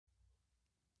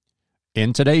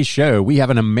In today's show, we have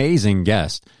an amazing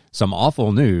guest, some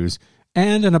awful news,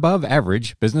 and an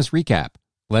above-average business recap.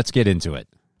 Let's get into it.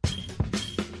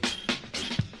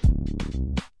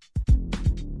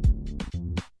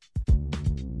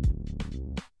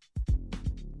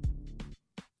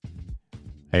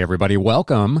 Hey everybody,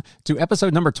 welcome to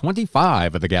episode number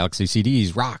 25 of the Galaxy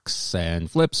CDs, Rocks, and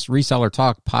Flips Reseller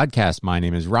Talk podcast. My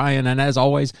name is Ryan, and as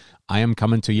always, I am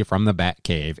coming to you from the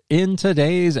Batcave. In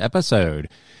today's episode,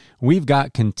 we've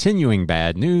got continuing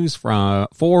bad news for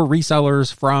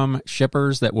resellers from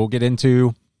shippers that we'll get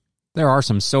into. There are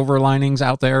some silver linings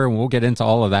out there, and we'll get into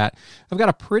all of that. I've got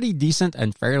a pretty decent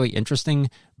and fairly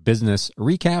interesting business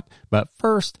recap, but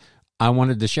first, I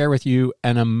wanted to share with you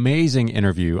an amazing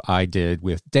interview I did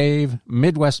with Dave,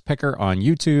 Midwest Picker on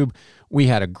YouTube. We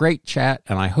had a great chat,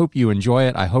 and I hope you enjoy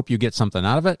it. I hope you get something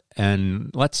out of it, and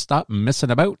let's stop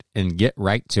messing about and get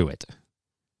right to it.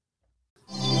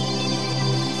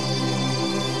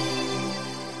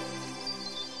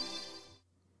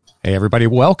 Hey everybody,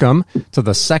 welcome to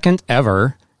the second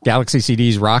ever Galaxy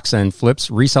CDs, Rocks, and Flips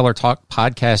Reseller Talk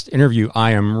podcast interview.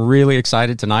 I am really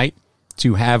excited tonight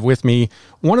to have with me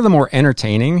one of the more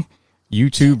entertaining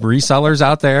YouTube resellers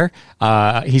out there.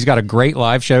 He's got a great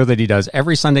live show that he does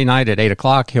every Sunday night at 8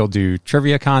 o'clock. He'll do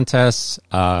trivia contests,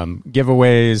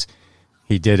 giveaways.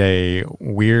 He did a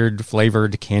weird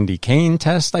flavored candy cane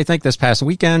test, I think, this past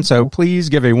weekend. So please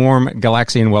give a warm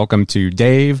Galaxian welcome to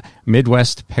Dave,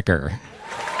 Midwest Picker.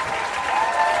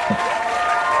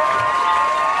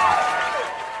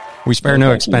 We spare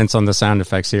no expense on the sound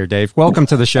effects here, Dave. Welcome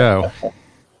to the show.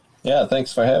 Yeah,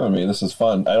 thanks for having me. This is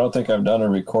fun. I don't think I've done a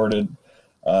recorded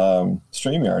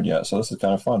StreamYard yet, so this is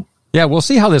kind of fun. Yeah, we'll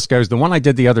see how this goes. The one I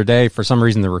did the other day, for some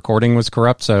reason, the recording was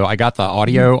corrupt, so I got the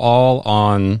audio all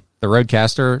on the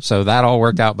Rodecaster, so that all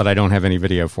worked out, but I don't have any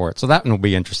video for it. So that one will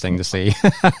be interesting to see,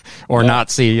 or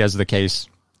not see, as the case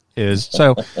is.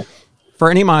 So for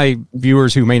any of my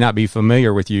viewers who may not be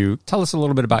familiar with you, tell us a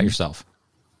little bit about yourself.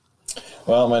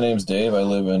 Well, my name's Dave. I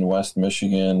live in West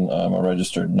Michigan. I'm a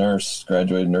registered nurse,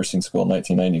 graduated nursing school in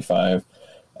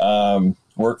 1995.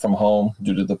 Work from home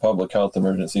due to the public health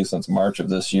emergency since March of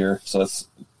this year, so that's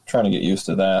trying to get used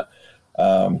to that.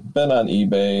 Been on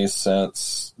eBay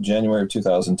since January of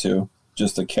 2002,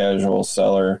 just a casual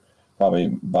seller, probably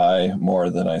buy more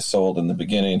than I sold in the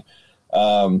beginning.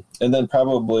 And then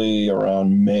probably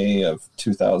around May of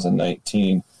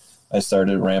 2019, I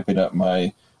started ramping up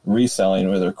my reselling,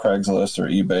 whether Craigslist or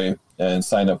eBay, and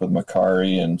signed up with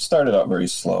Macari and started out very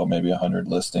slow, maybe 100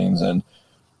 listings. And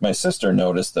my sister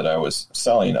noticed that I was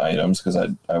selling items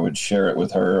because I would share it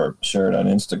with her or share it on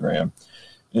Instagram.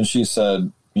 And she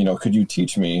said, could you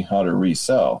teach me how to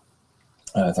resell?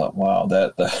 And I thought, wow,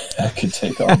 that could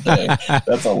take all day.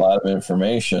 That's a lot of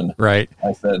information. Right.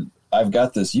 I said, I've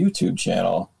got this YouTube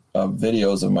channel of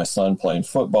videos of my son playing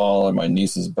football and my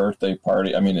niece's birthday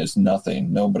party. I mean, it's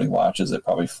nothing. Nobody watches it,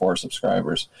 probably 4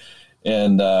 subscribers.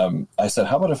 And I said,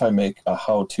 how about if I make a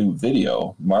how-to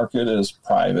video, mark it as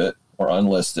private or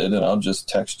unlisted, and I'll just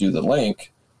text you the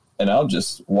link, and I'll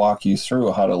just walk you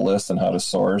through how to list and how to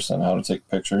source and how to take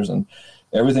pictures and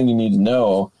everything you need to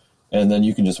know, and then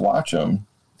you can just watch them.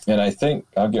 And I think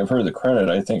I'll give her the credit.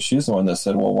 I think she's the one that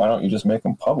said, well, why don't you just make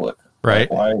them public?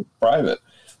 Right. Why private?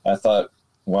 I thought,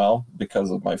 well, because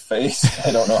of my face,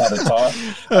 I don't know how to talk.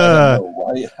 I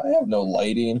have no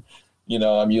lighting.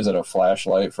 I'm using a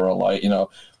flashlight for a light,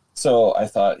 So I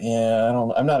thought,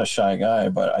 I'm not a shy guy,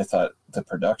 but I thought the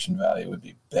production value would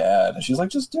be bad. And she's like,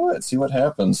 just do it, see what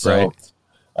happens. So right.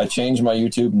 I changed my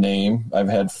YouTube name. I've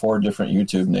had 4 different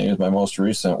YouTube names. My most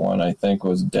recent one, I think,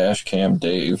 was Dashcam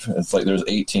Dave. It's like there's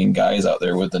 18 guys out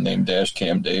there with the name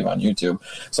Dashcam Dave on YouTube.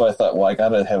 So I thought, well, I got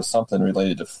to have something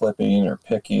related to flipping or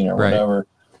picking or whatever.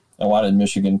 I wanted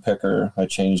Michigan Picker. I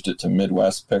changed it to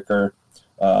Midwest Picker.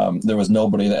 There was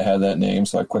nobody that had that name,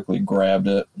 so I quickly grabbed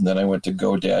it. And then I went to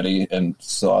GoDaddy and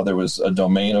saw there was a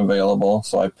domain available,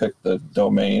 so I picked the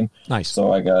domain. Nice.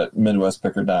 So I got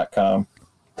MidwestPicker.com.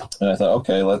 And I thought,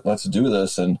 okay, let's do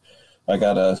this. And I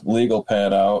got a legal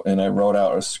pad out, and I wrote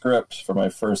out a script for my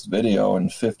first video.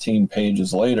 And 15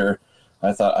 pages later,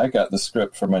 I thought I got the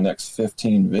script for my next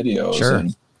 15 videos. Sure.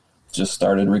 And just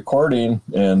started recording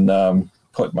and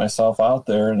put myself out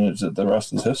there, and the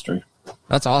rest is history.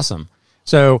 That's awesome.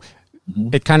 So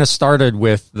it kind of started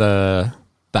with the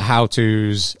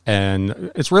how-tos,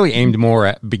 and it's really aimed more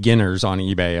at beginners on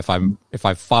eBay. If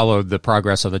I followed the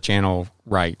progress of the channel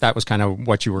right, that was kind of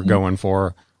what you were going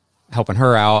for, helping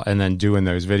her out and then doing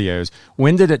those videos.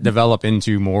 When did it develop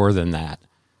into more than that?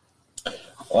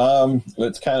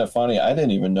 It's kind of funny. I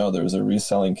didn't even know there was a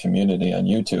reselling community on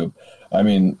YouTube. I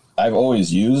mean, I've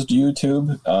always used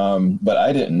YouTube, but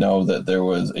I didn't know that there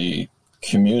was a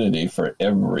community for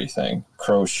everything: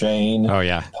 crocheting, Oh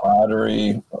yeah.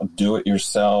 pottery, do it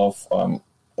yourself,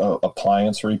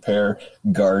 appliance repair,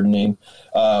 gardening.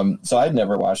 So I'd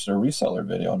never watched a reseller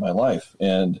video in my life.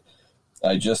 And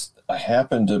I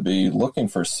happened to be looking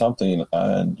for something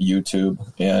on YouTube,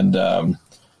 and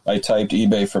I typed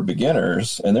eBay for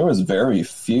beginners, and there was very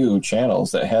few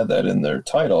channels that had that in their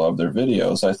title of their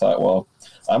videos. I thought, well,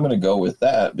 I'm going to go with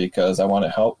that because I want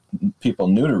to help people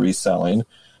new to reselling.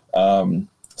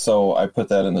 So I put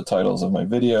that in the titles of my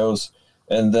videos.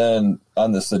 And then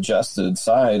on the suggested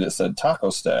side, it said taco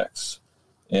stacks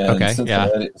and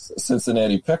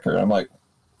Cincinnati picker. I'm like,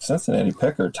 Cincinnati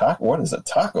picker, taco? What is a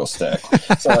taco stack?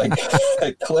 So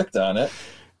I clicked on it,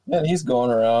 and he's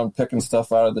going around picking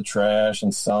stuff out of the trash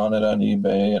and selling it on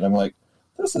eBay. And I'm like,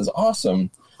 this is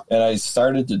awesome. And I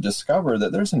started to discover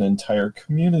that there's an entire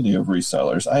community of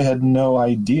resellers. I had no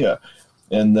idea.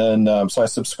 And then, so I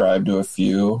subscribed to a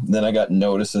few. Then I got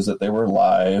notices that they were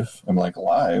live. I'm like,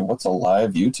 live? What's a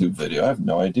live YouTube video? I have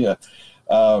no idea.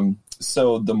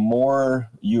 So the more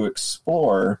you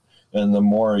explore and the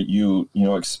more you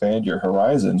expand your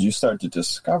horizons, you start to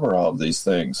discover all of these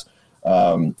things.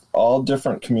 All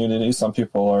different communities. Some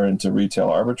people are into retail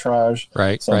arbitrage.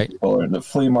 Right. Some people are into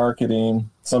flea marketing.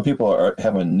 Some people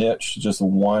have a niche, just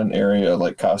one area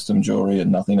like costume jewelry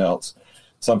and nothing else.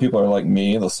 Some people are like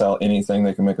me. They'll sell anything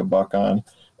they can make a buck on.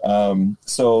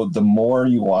 So the more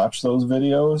you watch those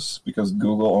videos, because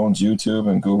Google owns YouTube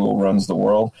and Google runs the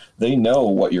world, they know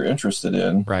what you're interested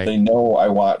in. Right. They know I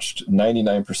watched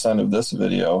 99% of this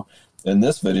video. In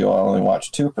this video, I only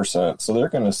watched 2%. So they're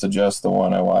going to suggest the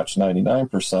one I watched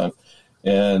 99%.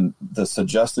 And the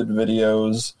suggested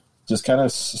videos just kind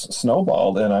of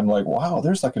snowballed. And I'm like, wow,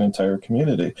 there's like an entire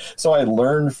community. So I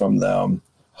learned from them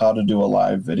how to do a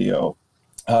live video,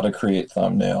 how to create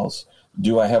thumbnails.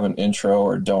 Do I have an intro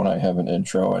or don't I have an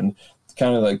intro? And it's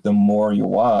kind of like the more you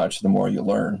watch, the more you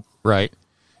learn. Right.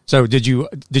 So did you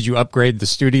upgrade the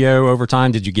studio over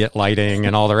time? Did you get lighting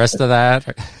and all the rest of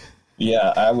that?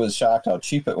 Yeah, I was shocked how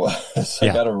cheap it was. I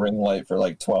got a ring light for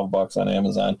like $12 on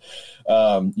Amazon.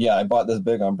 I bought this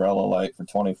big umbrella light for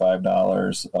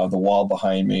 $25. The wall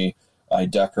behind me, I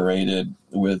decorated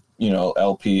with,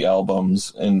 LP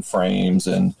albums and frames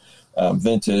and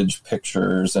vintage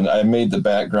pictures. And I made the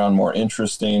background more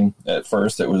interesting. At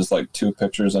first, it was like 2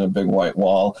 pictures on a big white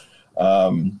wall.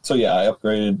 I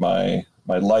upgraded my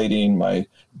lighting, my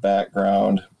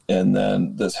background. And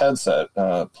then this headset,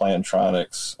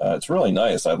 Plantronics, it's really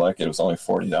nice. I like it. It was only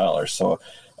 $40. So,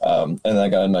 and I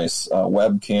got a nice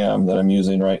webcam that I'm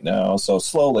using right now. So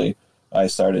slowly I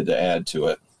started to add to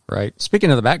it. Right.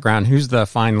 Speaking of the background, who's the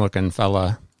fine looking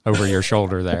fella over your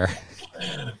shoulder there?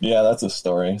 Yeah, that's a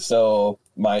story. So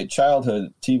my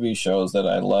childhood TV shows that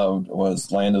I loved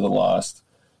was Land of the Lost,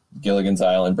 Gilligan's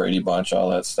Island, Brady Bunch,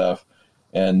 all that stuff.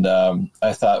 And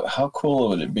I thought, how cool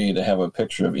would it be to have a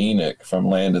picture of Enoch from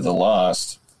Land of the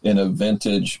Lost in a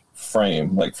vintage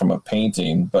frame, like from a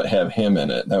painting, but have him in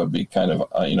it? That would be kind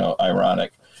of,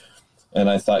 ironic. And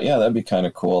I thought, yeah, that'd be kind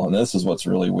of cool. And this is what's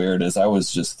really weird is I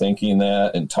was just thinking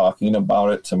that and talking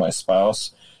about it to my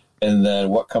spouse. And then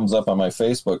what comes up on my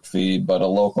Facebook feed, but a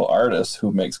local artist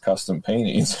who makes custom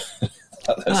paintings.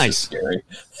 That's nice. Scary,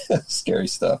 scary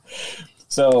stuff.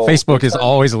 So Facebook is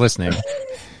always listening.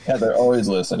 Yeah, they're always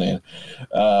listening.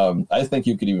 I think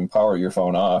you could even power your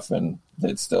phone off and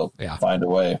they'd still find a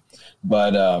way.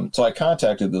 But so I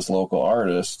contacted this local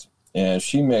artist, and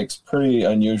she makes pretty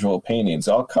unusual paintings,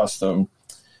 all custom.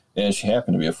 And she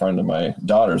happened to be a friend of my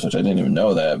daughter's, which I didn't even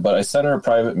know that. But I sent her a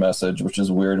private message, which is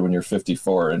weird when you're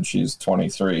 54 and she's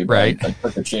 23. But right. I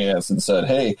took a chance and said,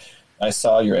 hey, I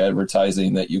saw your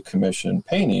advertising that you commission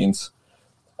paintings.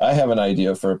 I have an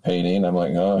idea for a painting. I'm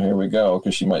like, oh, here we go,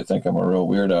 because she might think I'm a real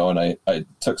weirdo. And I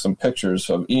took some pictures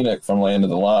of Enoch from Land of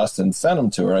the Lost and sent them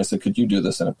to her. I said, could you do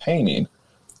this in a painting?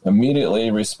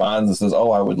 Immediately responds and says,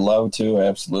 oh, I would love to.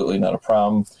 Absolutely, not a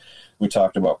problem. We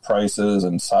talked about prices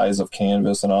and size of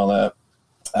canvas and all that.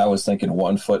 I was thinking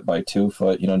 1 foot by 2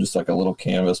 foot, just like a little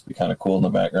canvas, be kind of cool in the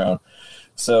background.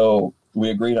 So we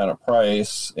agreed on a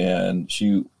price, and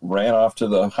she ran off to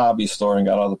the hobby store and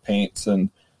got all the paints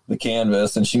and the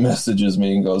canvas, and she messages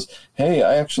me and goes, hey,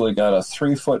 I actually got a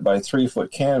 3 foot by 3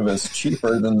 foot canvas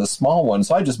cheaper than the small one,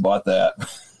 so I just bought that.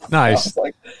 Nice. I was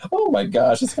like, oh my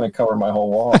gosh, it's going to cover my whole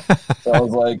wall. So I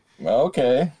was like,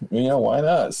 okay, why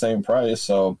not? Same price.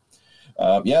 So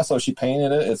so she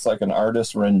painted it. It's like an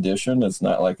artist rendition. It's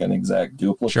not like an exact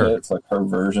duplicate. Sure. It's like her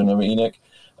version of Enoch.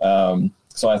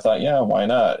 So I thought, yeah, why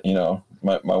not?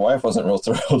 my wife wasn't real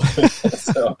thrilled with it.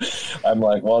 So I'm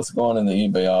like, well, it's going in the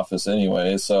eBay office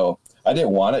anyway. So I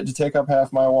didn't want it to take up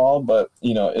half my wall, but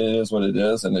it is what it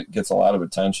is, and it gets a lot of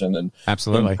attention. And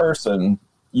absolutely, in person,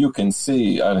 you can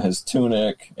see on his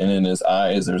tunic and in his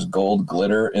eyes, there's gold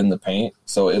glitter in the paint.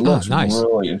 So it looks nice.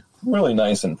 really, really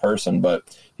nice in person,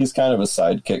 but he's kind of a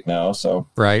sidekick now. So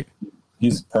right.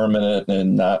 He's permanent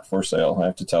and not for sale. I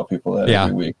have to tell people that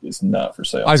every week. He's not for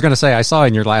sale. I was going to say, I saw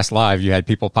in your last live, you had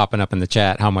people popping up in the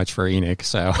chat, how much for Enoch?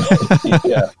 So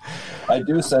yeah, I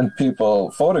do send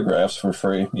people photographs for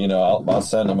free. I'll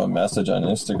send them a message on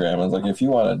Instagram. I was like, if you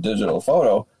want a digital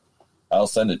photo, I'll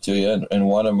send it to you. And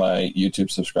one of my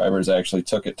YouTube subscribers actually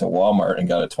took it to Walmart and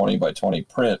got a 20 by 20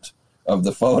 print of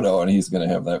the photo, and he's going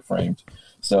to have that framed.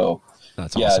 So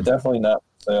that's awesome. Definitely not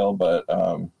sale, but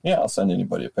I'll send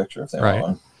anybody a picture if they want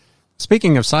one.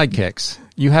 Speaking of sidekicks,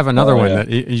 you have another one that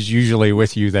is usually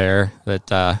with you there.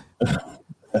 That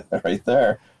right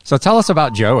there. So tell us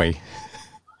about Joey.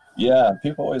 Yeah,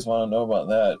 people always want to know about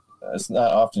that. It's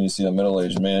not often you see a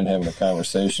middle-aged man having a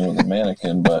conversation with a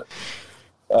mannequin, but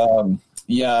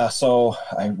so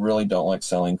I really don't like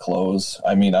selling clothes.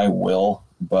 I mean, I will,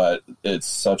 but it's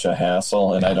such a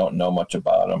hassle, and I don't know much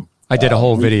about them. I did a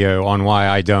whole video on why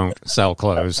I don't sell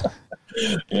clothes.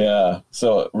 Yeah.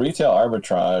 So retail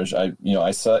arbitrage,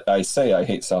 I say I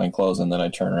hate selling clothes, and then I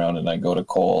turn around and I go to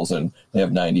Kohl's and they have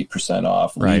 90%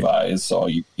 off Levi's. So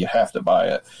you have to buy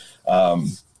it.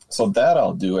 So that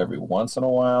I'll do every once in a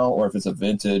while, or if it's a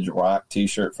vintage rock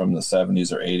t-shirt from the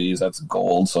 70s or 80s, that's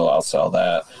gold. So I'll sell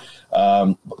that.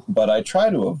 But I try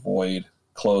to avoid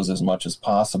clothes as much as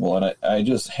possible, and I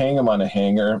just hang them on a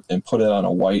hanger and put it on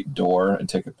a white door and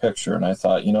take a picture. And I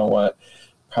thought, you know what,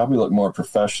 probably look more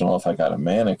professional if I got a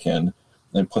mannequin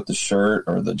and put the shirt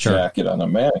or the jacket on a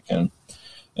mannequin.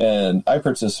 And I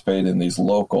participate in these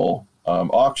local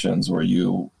auctions where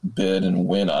you bid and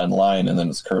win online, and then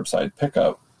it's curbside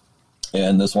pickup.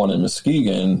 And this one in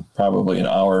Muskegon, probably an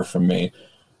hour from me,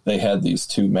 they had these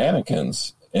two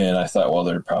mannequins. And I thought, well,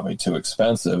 they're probably too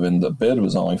expensive. And the bid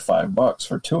was only $5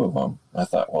 for two of them. I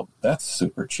thought, well, that's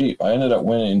super cheap. I ended up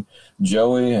winning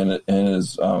Joey and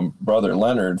his brother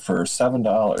Leonard for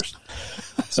 $7.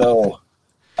 So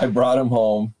I brought him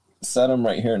home, set him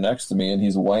right here next to me, and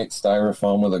he's white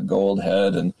styrofoam with a gold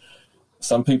head. And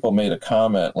some people made a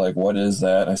comment like, what is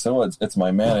that? And I said, well, it's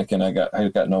my mannequin. I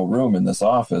got no room in this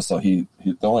office. So the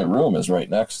only room is right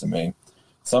next to me.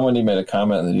 Somebody made a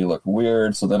comment that he looked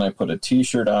weird, so then I put a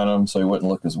T-shirt on him so he wouldn't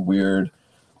look as weird.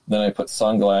 Then I put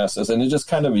sunglasses, and it just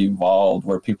kind of evolved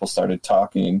where people started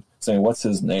talking, saying, what's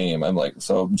his name? I'm like,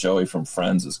 so Joey from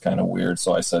Friends is kind of weird,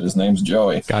 so I said, his name's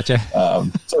Joey. Gotcha.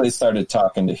 So they started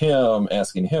talking to him,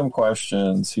 asking him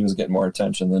questions. He was getting more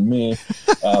attention than me.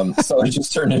 So it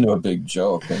just turned into a big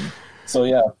joke. And so,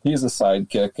 yeah, he's a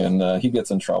sidekick, and he gets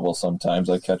in trouble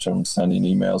sometimes. I catch him sending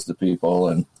emails to people,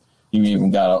 and he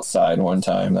even got outside one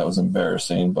time. That was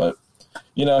embarrassing, but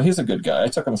he's a good guy. I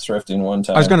took him thrifting one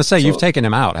time. I was going to say, you've taken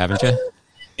him out, haven't you?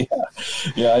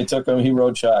 Yeah, I took him. He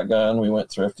rode shotgun. We went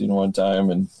thrifting one time,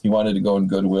 and he wanted to go in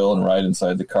Goodwill and ride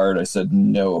inside the cart. I said,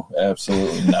 no,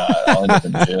 absolutely not. I'll end up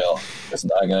in jail. It's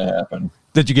not going to happen.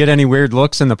 Did you get any weird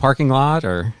looks in the parking lot,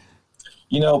 or?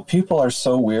 People are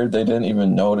so weird, they didn't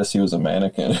even notice he was a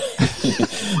mannequin.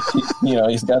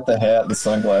 He's got the hat, the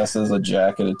sunglasses, a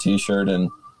jacket, a T-shirt, and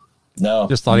no.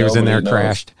 Just thought he was in there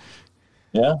crashed.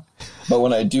 Yeah. But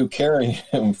when I do carry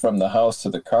him from the house to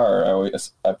the car,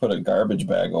 I put a garbage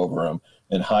bag over him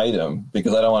and hide him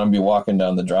because I don't want him to be walking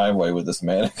down the driveway with this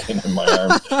mannequin in my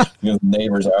arms.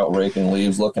 Neighbors are out raking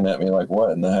leaves looking at me like,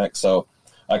 what in the heck? So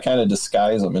I kind of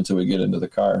disguise him until we get into the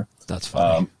car. That's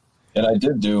funny. And I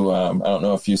did do, I don't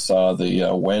know if you saw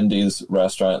the Wendy's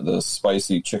restaurant, the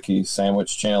Spicy Chicky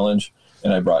Sandwich Challenge.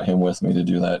 And I brought him with me to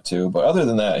do that too. But other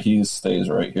than that, he stays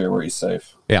right here where he's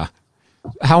safe. Yeah.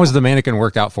 How has the mannequin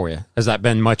worked out for you? Has that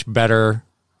been much better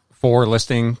for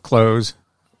listing clothes?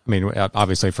 I mean,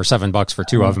 obviously for $7 for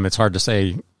two of them, it's hard to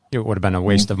say it would have been a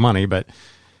waste of money, but.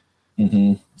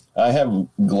 Mm-hmm. I have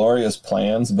glorious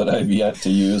plans, but I've yet to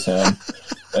use him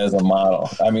as a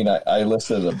model. I mean, I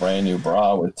listed a brand new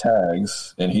bra with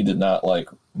tags, and he did not like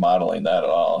modeling that at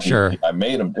all. Sure. I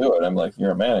made him do it. I'm like,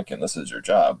 you're a mannequin. This is your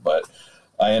job. But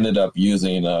I ended up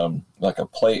using like a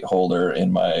plate holder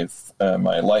in my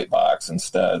light box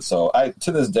instead. So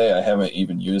to this day, I haven't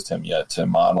even used him yet to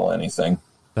model anything.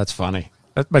 That's funny.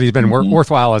 But he's been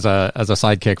worthwhile as a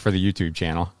sidekick for the YouTube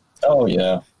channel. Oh,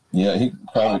 yeah. Yeah, he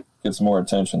probably gets more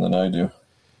attention than I do.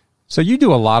 So you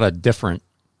do a lot of different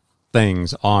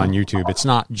things on YouTube. It's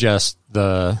not just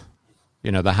the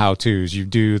how-tos. You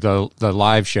do the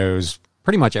live shows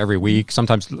pretty much every week.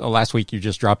 Sometimes last week you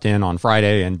just dropped in on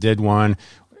Friday and did one.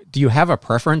 Do you have a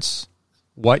preference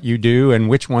what you do, and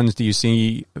which ones do you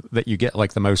see that you get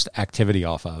like the most activity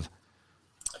off of?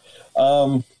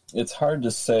 It's hard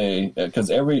to say, because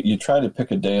you try to pick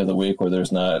a day of the week where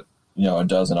there's not, a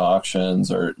dozen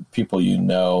auctions or people,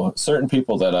 certain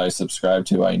people that I subscribe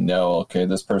to, I know, okay,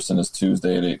 this person is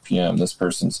Tuesday at 8 p.m. This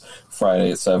person's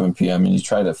Friday at 7 p.m. And you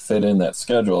try to fit in that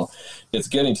schedule. It's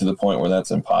getting to the point where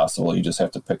that's impossible. You just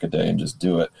have to pick a day and just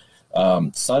do it.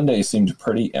 Sunday seemed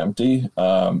pretty empty.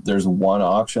 There's one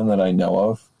auction that I know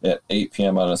of at 8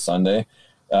 p.m. on a Sunday.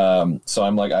 So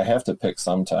I'm like, I have to pick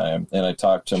some time. And I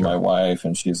talked to my wife,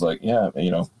 and she's like, yeah,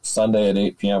 Sunday at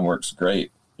 8 p.m. works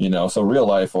great. So real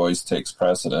life always takes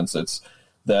precedence.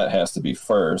 That has to be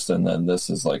first. And then this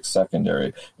is like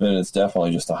secondary. And it's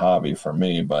definitely just a hobby for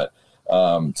me. But,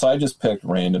 so I just picked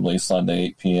randomly Sunday,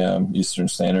 8 p.m. Eastern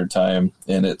Standard Time.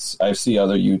 And I see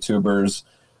other YouTubers,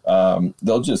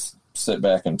 they'll just sit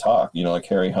back and talk, like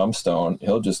Harry Humstone.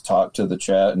 He'll just talk to the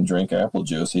chat and drink apple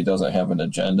juice. He doesn't have an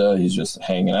agenda. He's just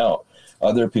hanging out.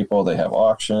 Other people, they have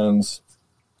auctions.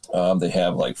 They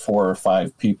have like 4 or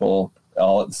 5 people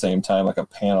all at the same time, like a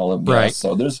panel of guests. Right.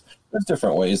 So there's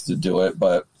different ways to do it,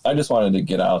 but I just wanted to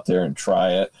get out there and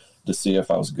try it to see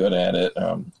if I was good at it.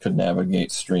 Could navigate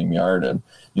StreamYard, and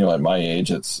at my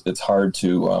age, it's hard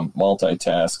to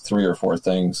multitask 3 or 4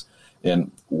 things.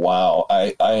 And wow,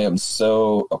 I am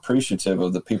so appreciative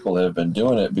of the people that have been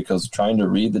doing it, because trying to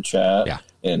read the chat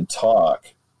and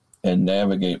talk and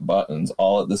navigate buttons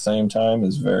all at the same time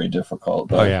is very difficult.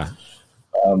 But,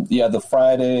 the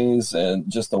Fridays and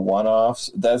just the one-offs,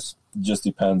 that's just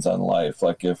depends on life.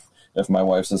 Like if my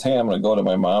wife says, hey, I'm going to go to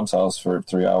my mom's house for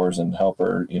 3 hours and help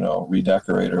her,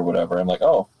 redecorate or whatever, I'm like,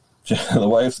 oh, the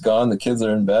wife's gone, the kids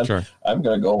are in bed. Sure. I'm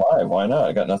going to go live. Why not?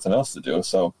 I got nothing else to do.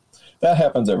 So that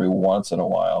happens every once in a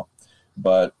while.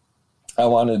 But I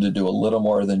wanted to do a little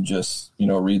more than just,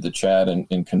 read the chat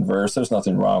and converse. There's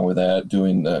nothing wrong with that,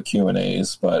 doing the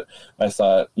Q&As. But I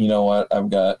thought, you know what, I've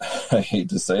got, I hate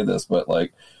to say this, but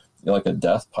like a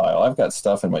death pile. I've got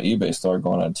stuff in my eBay store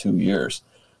going on 2 years.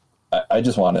 I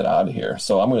just want it out of here.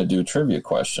 So I'm going to do trivia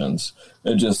questions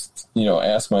and just,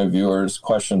 ask my viewers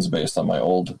questions based on my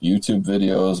old YouTube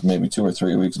videos, maybe 2 or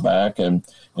 3 weeks back. And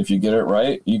if you get it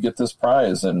right, you get this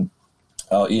prize. And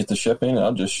I'll eat the shipping, and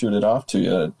I'll just shoot it off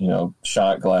to you,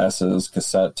 shot glasses,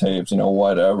 cassette tapes,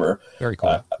 whatever. Very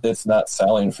cool. It's not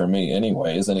selling for me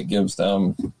anyways, and it gives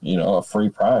them, a free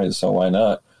prize. So why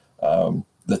not?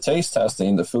 The taste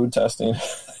testing, the food testing,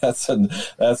 that's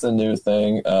a new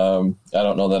thing. I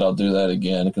don't know that I'll do that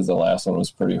again, because the last one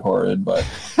was pretty horrid. But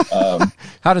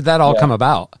how did that all come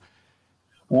about?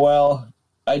 Well,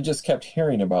 I just kept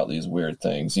hearing about these weird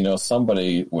things.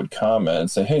 Somebody would comment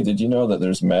and say, hey, did you know that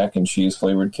there's mac and cheese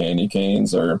flavored candy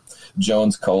canes? Or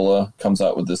Jones Cola comes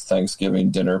out with this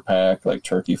Thanksgiving dinner pack, like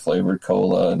turkey flavored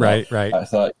cola. And right. I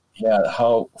thought, yeah,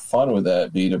 how fun would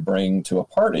that be to bring to a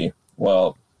party?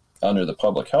 Well, under the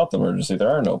public health emergency, there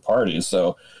are no parties.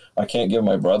 So I can't give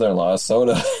my brother-in-law a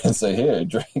soda and say, hey,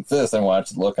 drink this, and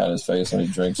watch the look on his face when he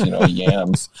drinks,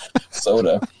 Yams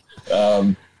soda.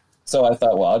 So I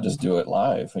thought, well, I'll just do it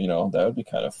live. That would be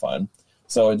kind of fun.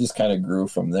 So it just kind of grew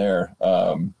from there.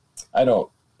 I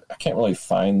can't really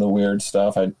find the weird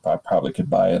stuff. I probably could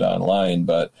buy it online,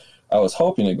 but I was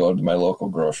hoping to go to my local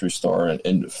grocery store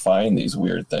and find these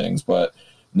weird things. But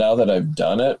now that I've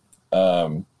done it,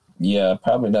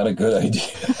 probably not a good idea.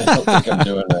 I don't think I'm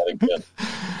doing that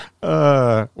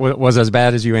again. Was as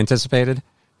bad as you anticipated?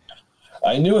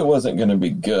 I knew it wasn't going to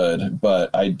be good, but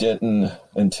I didn't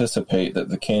anticipate that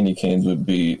the candy canes would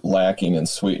be lacking in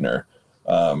sweetener,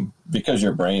 because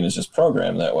your brain is just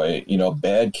programmed that way.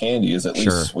 Bad candy is at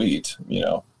least sweet,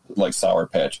 like Sour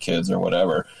Patch Kids or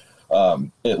whatever.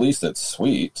 At least it's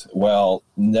sweet. Well,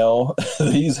 no,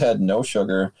 these had no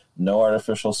sugar, no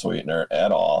artificial sweetener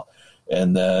at all.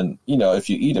 And then, if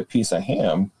you eat a piece of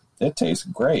ham, it tastes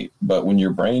great. But when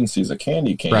your brain sees a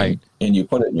candy cane and you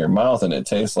put it in your mouth and it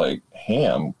tastes like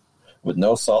ham with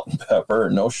no salt and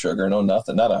pepper, no sugar, no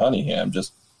nothing, not a honey ham,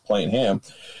 just plain ham,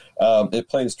 it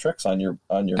plays tricks on your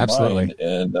mind.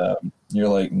 And you're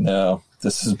like, no,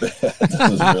 this is bad.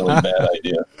 This is a really bad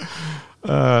idea.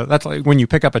 That's like when you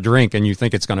pick up a drink and you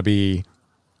think it's going to be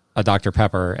a Dr.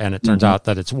 Pepper and it turns out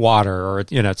that it's water, or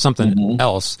it's something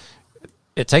else.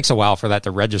 It takes a while for that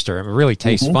to register. It really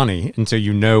tastes funny until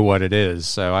you know what it is.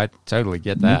 So I totally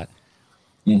get that.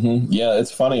 Yeah,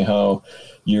 it's funny how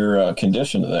you're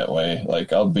conditioned that way.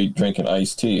 Like I'll be drinking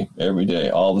iced tea every day,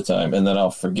 all the time, and then I'll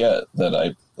forget that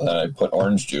I put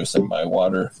orange juice in my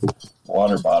water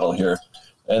bottle here.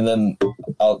 And then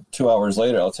 2 hours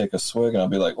later, I'll take a swig and I'll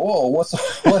be like, whoa, what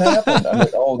happened? I'm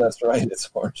like, oh, that's right, it's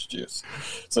orange juice.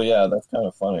 So yeah, that's kind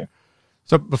of funny.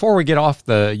 So before we get off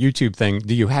the YouTube thing,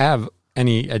 do you have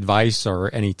any advice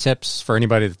or any tips for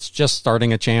anybody that's just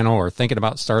starting a channel or thinking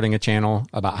about starting a channel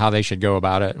about how they should go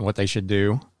about it and what they should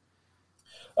do?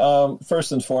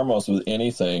 First and foremost, with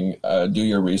anything, do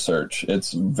your research.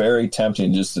 It's very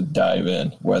tempting just to dive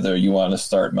in, whether you want to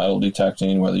start metal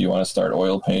detecting, whether you want to start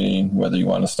oil painting, whether you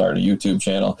want to start a YouTube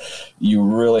channel. You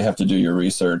really have to do your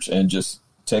research and just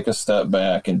take a step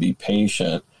back and be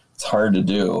patient. It's hard to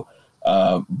do,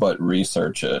 but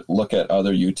research it. Look at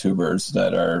other YouTubers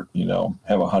that are,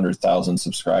 have 100,000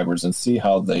 subscribers and see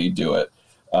how they do it.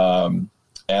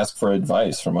 Ask for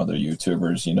advice from other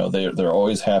YouTubers. They're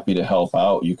always happy to help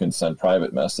out. You can send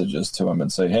private messages to them and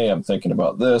say, hey, I'm thinking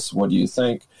about this. What do you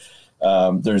think?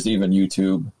 There's even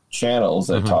YouTube channels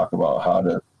that talk about how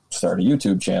to start a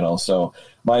YouTube channel. So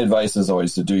my advice is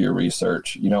always to do your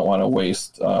research. You don't want to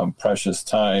waste precious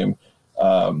time.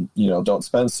 Don't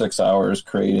spend 6 hours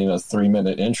creating a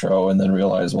 3-minute intro and then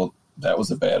realize, well, that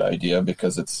was a bad idea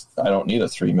because I don't need a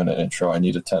 3-minute intro. I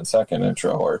need a 10-second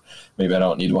intro, or maybe I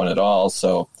don't need one at all.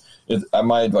 So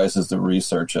my advice is to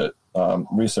research it.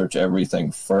 Research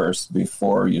everything first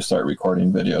before you start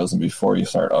recording videos and before you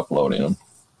start uploading them.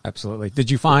 Absolutely. Did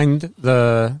you find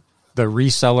the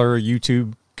reseller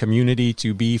YouTube community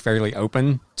to be fairly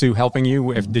open to helping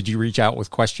you? Did you reach out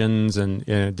with questions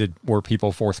and were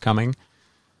people forthcoming?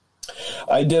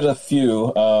 I did a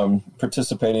few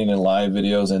participating in live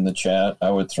videos in the chat. I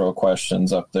would throw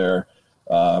questions up there,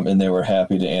 and they were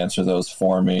happy to answer those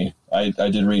for me. I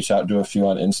did reach out to a few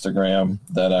on Instagram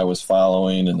that I was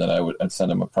following, and then I'd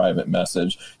send them a private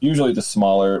message. Usually the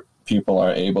smaller people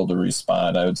are able to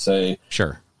respond. I would say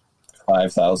sure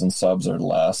 5,000 subs or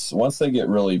less. Once they get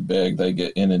really big, they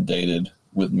get inundated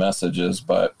with messages.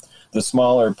 But the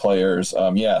smaller players,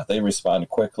 they respond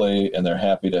quickly, and they're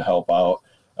happy to help out.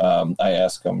 I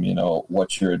ask them,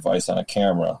 what's your advice on a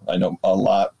camera? I know a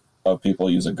lot of people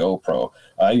use a GoPro.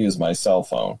 I use my cell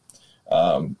phone.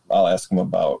 I'll ask them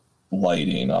about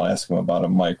lighting. I'll ask them about a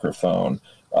microphone.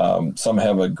 Some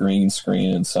have a green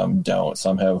screen and some don't.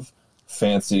 Some have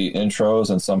fancy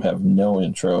intros and some have no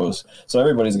intros. So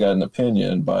everybody's got an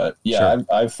opinion. But yeah, sure.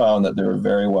 I've found that they were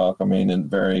very welcoming and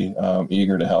very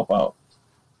eager to help out.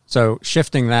 So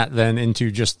shifting that then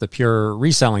into just the pure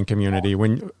reselling community,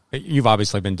 when you've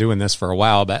obviously been doing this for a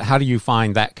while, but how do you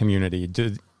find that community?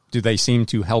 Do they seem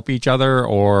to help each other,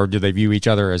 or do they view each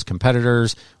other as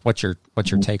competitors? What's your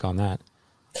take on that?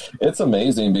 It's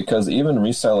amazing because even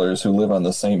resellers who live on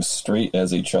the same street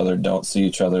as each other don't see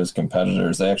each other as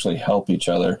competitors. They actually help each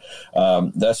other.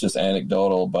 That's just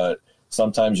anecdotal, but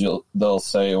sometimes they'll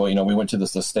say, well, we went to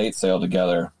this estate sale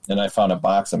together and I found a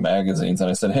box of magazines and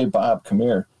I said, hey, Bob, come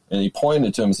here. And he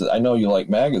pointed to him and said, I know you like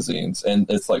magazines. And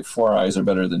it's like 4 eyes are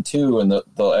better than 2, and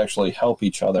they'll actually help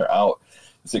each other out.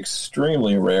 It's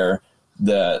extremely rare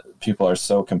that people are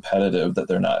so competitive that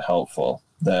they're not helpful.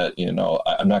 That,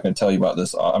 I'm not going to tell you about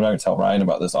this. I'm not going to tell Ryan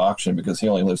about this auction because he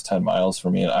only lives 10 miles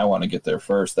from me and I want to get there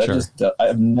first.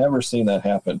 I've never seen that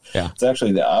happen. Yeah. It's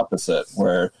actually the opposite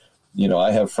where,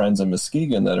 I have friends in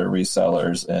Muskegon that are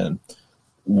resellers and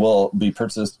will be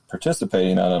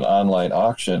participating on an online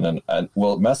auction and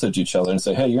we'll message each other and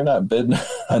say, hey, you're not bidding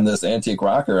on this antique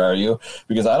rocker, are you?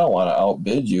 Because I don't want to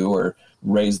outbid you or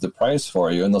raise the price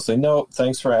for you. And they'll say, no,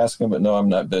 thanks for asking, but no, I'm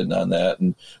not bidding on that.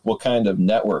 And we'll kind of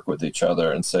network with each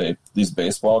other and say, these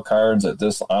baseball cards at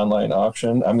this online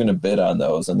auction, I'm going to bid on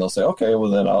those. And they'll say, okay,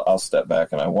 well then I'll step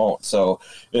back and I won't. So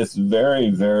it's very,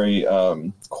 very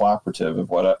cooperative of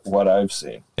what I've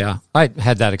seen. Yeah, I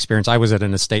had that experience. I was at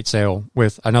an estate sale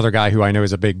with another guy who I know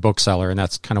is a big bookseller, and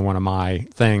that's kind of one of my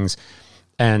things.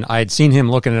 And I had seen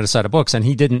him looking at a set of books, and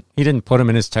he didn't put them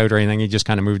in his tote or anything. He just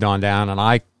kind of moved on down, and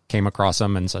I came across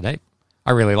them and said, hey,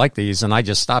 I really like these. And I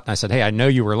just stopped and I said, hey, I know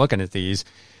you were looking at these.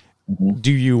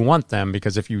 Do you want them?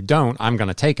 Because if you don't, I'm going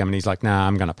to take them. And he's like, nah,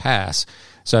 I'm going to pass.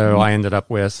 So I ended up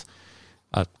with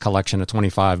a collection of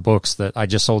 25 books that I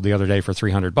just sold the other day for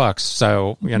 $300.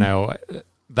 So,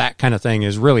 that kind of thing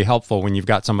is really helpful when you've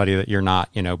got somebody that you're not,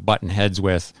 butting heads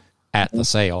with at the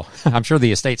sale. I'm sure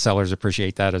the estate sellers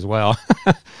appreciate that as well.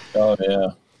 Oh, yeah.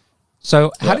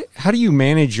 So how do you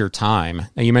manage your time?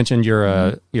 Now, you mentioned you're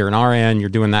an RN, you're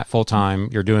doing that full time,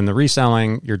 you're doing the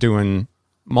reselling, you're doing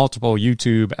multiple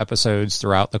YouTube episodes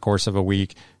throughout the course of a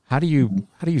week. How do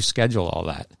you schedule all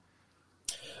that?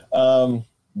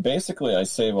 Basically, I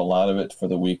save a lot of it for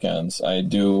the weekends.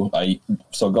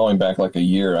 So going back like a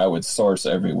year, I would source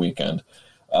every weekend.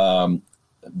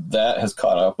 That has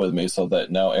caught up with me so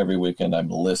that now every weekend I'm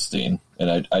listing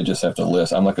and I just have to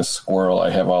list. I'm like a squirrel. I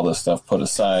have all this stuff put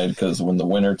aside because when the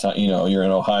winter time, you're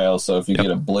in Ohio, so if you get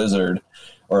a blizzard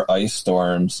or ice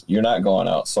storms, you're not going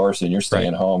out sourcing. You're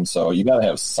staying home, so you got to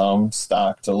have some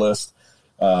stock to list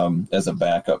as a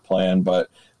backup plan. But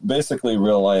basically,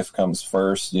 real life comes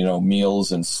first.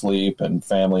 Meals and sleep and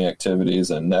family activities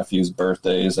and nephews'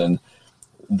 birthdays, and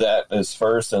that is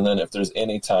first. And then if there's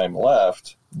any time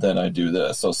left, then I do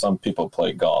this. So some people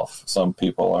play golf. Some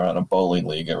people are on a bowling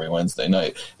league every Wednesday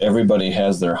night. Everybody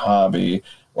has their hobby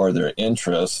or their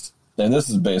interest. And this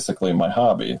is basically my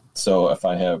hobby. So if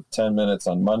I have 10 minutes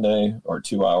on Monday or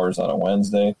 2 hours on a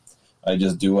Wednesday, I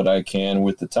just do what I can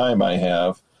with the time I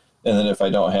have. And then if I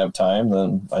don't have time,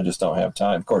 then I just don't have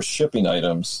time. Of course, shipping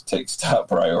items takes top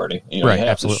priority. You have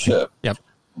absolutely. to ship. Yep.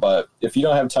 But if you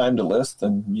don't have time to list,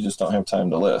 then you just don't have time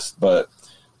to list. But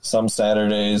some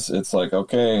Saturdays, it's like,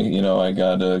 okay, I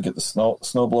got to get the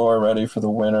snow blower ready for the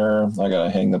winter. I got to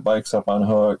hang the bikes up on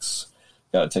hooks.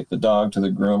 Got to take the dog to the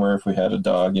groomer if we had a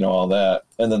dog, all that.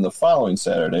 And then the following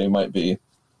Saturday might be,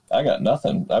 I got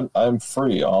nothing. I'm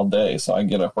free all day. So I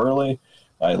get up early.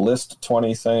 I list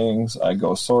 20 things. I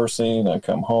go sourcing. I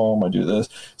come home. I do this.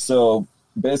 So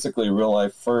basically real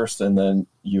life first, and then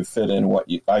you fit in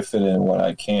I fit in what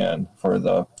I can for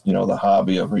the, the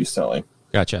hobby of reselling.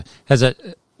 Gotcha. Has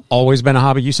it always been a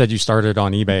hobby? You said you started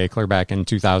on eBay clear back in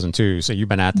 2002, so you've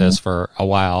been at this for a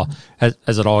while.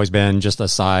 Has it always been just a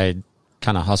side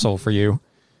kind of hustle for you?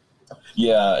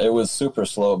 Yeah, it was super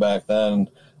slow back then.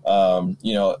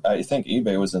 I think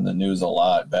eBay was in the news a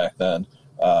lot back then.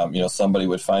 Somebody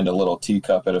would find a little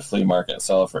teacup at a flea market and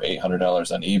sell it for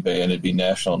 $800 on eBay, and it'd be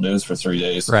national news for 3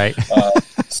 days. Right.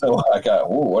 So I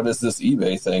got, what is this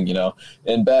eBay thing?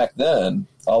 And back then,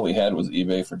 all we had was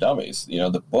eBay for Dummies.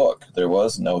 The book. There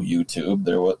was no YouTube.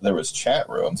 There was chat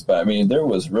rooms, but there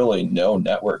was really no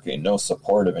networking, no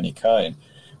support of any kind.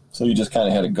 So you just kind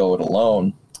of had to go it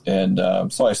alone. And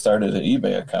so I started an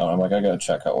eBay account. I'm like, I got to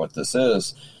check out what this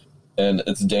is. And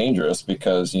it's dangerous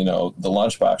because, the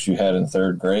lunchbox you had in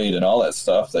third grade and all that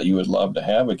stuff that you would love to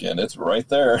have again, it's right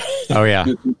there. Oh, yeah.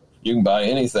 You can buy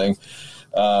anything.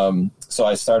 So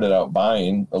I started out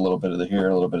buying a little bit of here,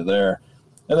 a little bit of there.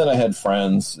 And then I had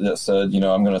friends that said,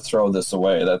 I'm going to throw this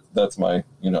away. That's my,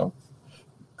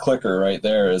 clicker right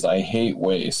there is I hate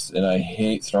waste and I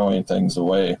hate throwing things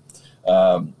away.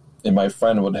 And my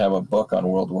friend would have a book on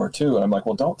World War II. And I'm like,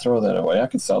 well, don't throw that away. I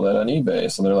could sell that on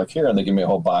eBay. So they're like, here. And they give me a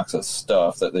whole box of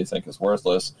stuff that they think is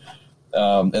worthless.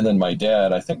 And then my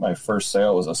dad, I think my first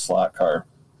sale was a slot car.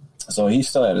 So he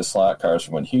still had his slot cars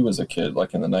from when he was a kid,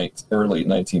 like in the early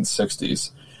 1960s.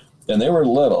 And they were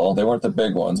little. They weren't the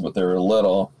big ones, but they were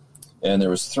little. And there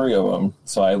was 3 of them.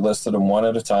 So I listed them one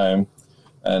at a time.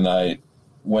 And I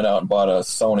went out and bought a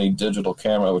Sony digital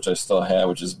camera, which I still have,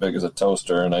 which is big as a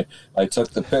toaster. And I took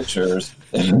the pictures,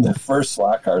 and the first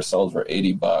slot car sold for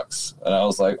 $80. And I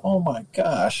was like, oh my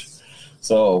gosh.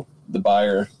 So the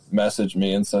buyer messaged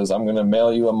me and says, I'm going to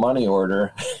mail you a money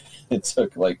order. It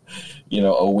took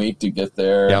a week to get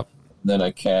there. Yep. Then I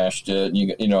cashed it.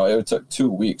 It took 2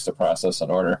 weeks to process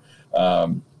an order.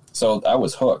 So I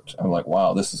was hooked. I'm like,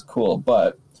 wow, this is cool.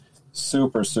 But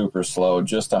super, super slow,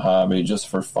 just a hobby, just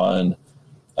for fun.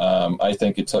 I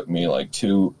think it took me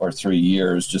 2 or 3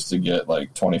 years just to get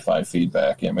 25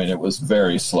 feedback. It was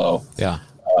very slow. Yeah.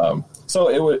 So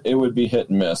it would be hit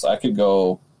and miss. I could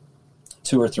go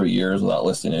 2 or 3 years without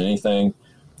listing anything.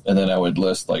 And then I would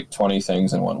list 20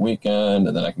 things in one weekend.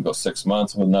 And then I can go 6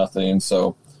 months with nothing.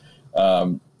 So,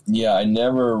 I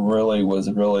never really was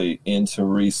into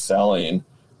reselling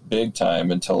big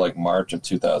time until March of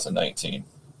 2019.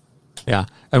 Yeah.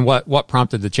 And what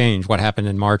prompted the change? What happened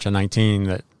in March of 19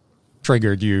 that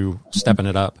triggered you stepping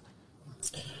it up?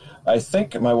 I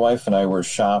think my wife and I were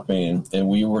shopping, and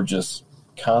we were just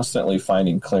constantly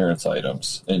finding clearance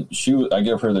items. And I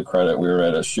give her the credit. We were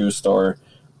at a shoe store,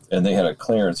 and they had a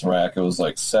clearance rack. It was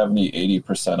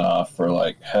 70-80% off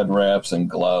for head wraps and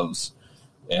gloves.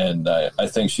 And I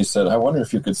think she said, I wonder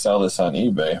if you could sell this on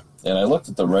eBay. And I looked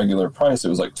at the regular price. It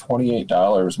was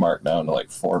 $28 marked down to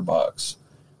 $4.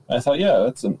 I thought, yeah,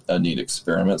 that's a neat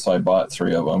experiment. So I bought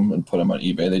 3 of them and put them on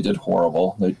eBay. They did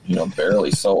horrible. They,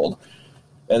 barely sold.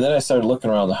 And then I started looking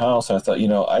around the house, and I thought,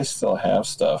 I still have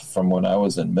stuff from when I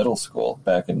was in middle school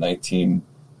back in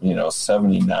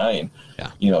 1979.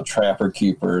 Yeah. Trapper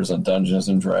Keepers and Dungeons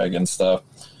and Dragons stuff.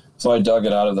 So I dug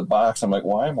it out of the box. I'm like,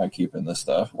 why am I keeping this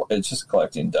stuff? It's just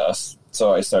collecting dust.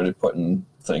 So I started putting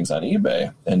things on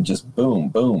eBay, and just boom,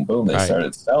 boom, boom, they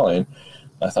started selling.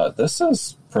 I thought, this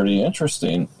is pretty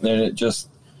interesting. And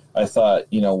I thought,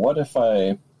 what if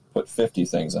I put 50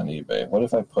 things on eBay? What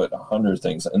if I put 100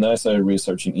 things? And then I started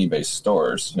researching eBay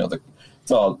stores, the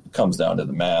It's all comes down to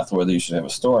the math, whether you should have a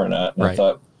store or not. And Right. I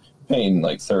thought, paying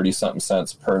like 30 something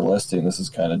cents per listing, this is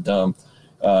kind of dumb.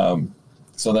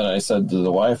 So then I said to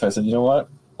the wife, I said, you know what?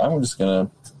 I'm just going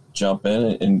to jump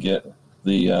in and get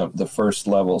the first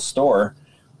level store,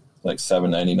 like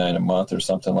 $7.99 a month or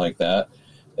something like that.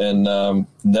 And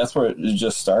that's where it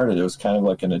just started. It was kind of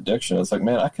like an addiction. It's like,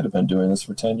 man, I could have been doing this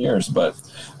for 10 years. But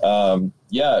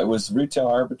yeah, it was retail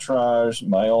arbitrage,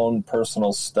 my own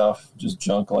personal stuff, just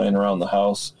junk laying around the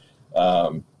house.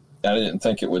 I didn't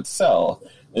think it would sell.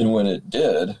 And when it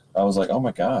did, I was like, oh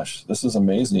my gosh, this is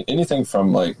amazing. Anything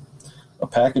from like a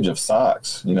package of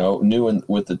socks, new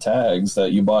with the tags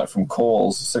that you bought from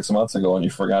Kohl's 6 months ago and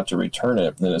you forgot to return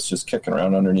it, and then it's just kicking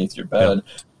around underneath your bed.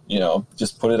 Yeah.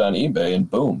 Just put it on eBay and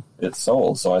boom, it's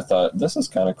sold. So I thought, this is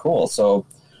kind of cool. So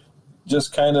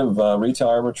just kind of retail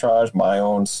arbitrage, my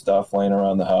own stuff laying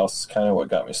around the house is kind of what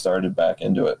got me started back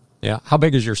into it. Yeah. How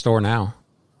big is your store now?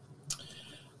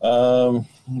 Let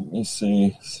me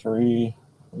see.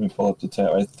 Let me pull up the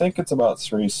tab. I think it's about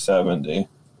 370.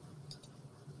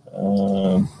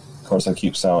 Of course, I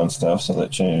keep selling stuff, so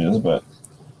that changes, but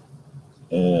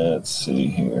let's see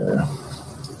here.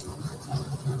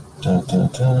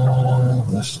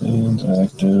 Listings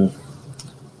active.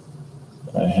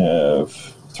 I have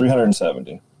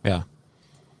 370. Yeah.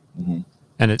 Mm-hmm.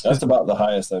 And that's about the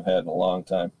highest I've had in a long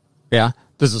time. Yeah.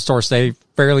 Does the store stay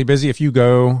fairly busy if you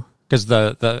go? Because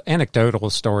the anecdotal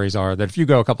stories are that if you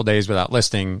go a couple days without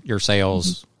listing, your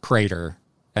sales crater,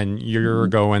 and you're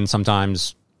going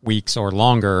sometimes weeks or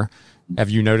longer. Have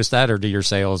you noticed that, or do your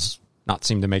sales not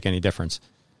seem to make any difference?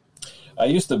 I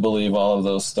used to believe all of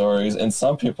those stories, and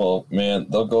some people, man,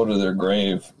 they'll go to their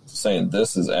grave saying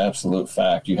this is absolute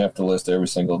fact. You have to list every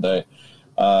single day.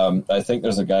 I think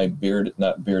there's a guy,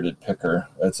 not Bearded Picker.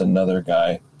 It's another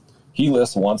guy. He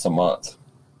lists once a month,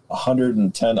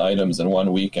 110 items in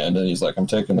one weekend, and he's like, I'm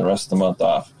taking the rest of the month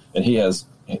off. And he has,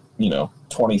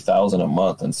 20,000 a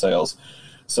month in sales.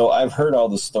 So I've heard all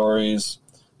the stories.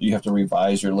 You have to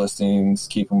revise your listings,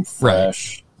 keep them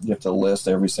fresh. Right. You have to list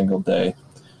every single day.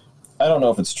 I don't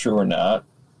know if it's true or not.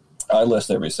 I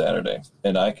list every Saturday,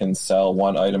 and I can sell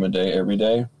one item a day every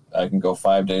day. I can go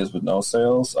 5 days with no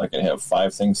sales. I can have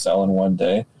 5 things sell in one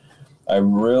day. I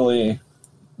really,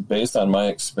 based on my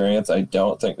experience, I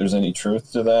don't think there's any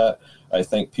truth to that. I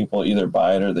think people either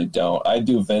buy it or they don't. I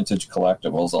do vintage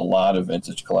collectibles, a lot of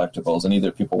vintage collectibles, and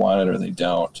either people want it or they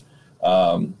don't.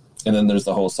 And then there's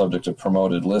the whole subject of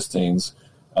promoted listings.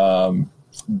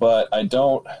 But I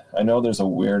know there's a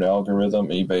weird algorithm.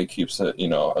 eBay keeps it,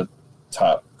 a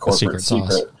top corporate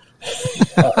secret.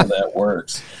 How that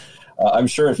works. I'm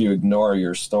sure if you ignore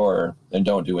your store and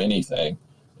don't do anything,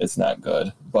 it's not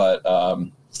good. But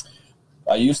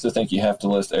I used to think you have to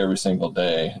list every single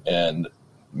day. And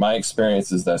my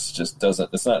experience is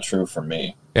it's not true for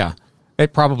me. Yeah.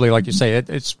 It probably, like you say,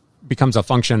 it's becomes a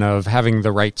function of having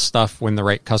the right stuff when the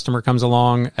right customer comes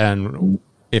along. And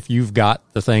if you've got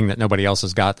the thing that nobody else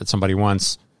has got that somebody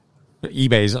wants,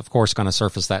 eBay's, of course, going to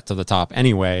surface that to the top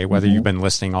anyway, whether you've been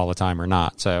listing all the time or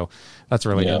not. So that's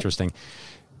really interesting.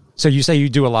 So you say you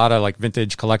do a lot of like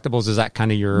vintage collectibles. Is that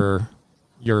kind of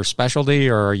your specialty,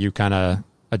 or are you kind of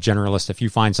a generalist? If you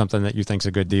find something that you think's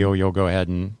a good deal, you'll go ahead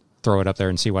and throw it up there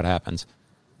and see what happens?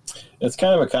 It's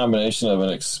kind of a combination of an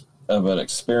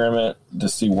experiment to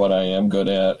see what I am good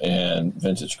at and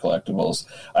vintage collectibles.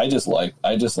 I just like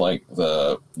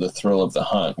the thrill of the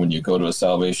hunt when you go to a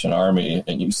Salvation Army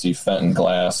and you see Fenton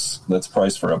glass that's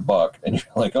priced for $1 and you're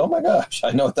like, oh my gosh,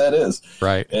 I know what that is.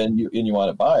 Right. And you want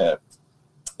to buy it.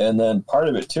 And then part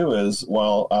of it too is,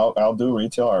 well, I'll do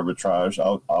retail arbitrage.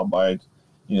 I'll buy,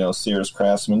 Sears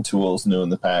Craftsman tools new in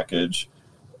the package.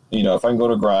 If I can go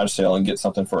to a garage sale and get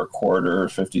something for $0.25 or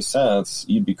 50 cents,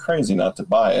 you'd be crazy not to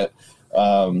buy it.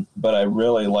 But I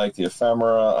really like the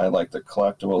ephemera. I like the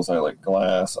collectibles. I like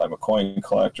glass. I'm a coin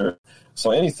collector.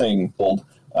 So anything old,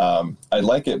 I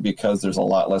like it because there's a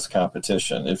lot less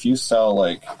competition. If you sell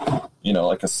like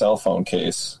a cell phone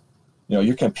case,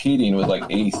 you're competing with like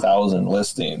 80,000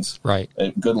 listings. Right.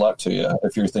 And good luck to you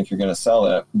if you think you're going to sell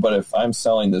it. But if I'm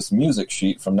selling this music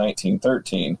sheet from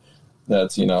 1913,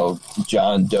 that's,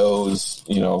 John Doe's,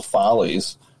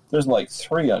 Follies, there's like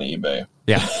 3 on eBay.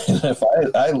 Yeah. And if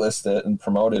I list it and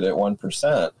promote it at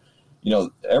 1%,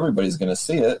 everybody's going to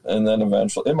see it. And then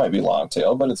eventually it might be long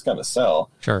tail, but it's going to sell.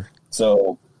 Sure.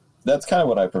 So that's kind of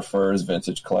what I prefer is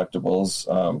vintage collectibles.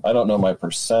 I don't know my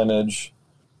percentage.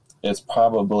 It's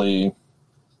probably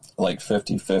like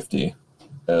 50-50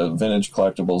 vintage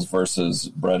collectibles versus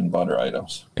bread and butter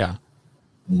items. Yeah.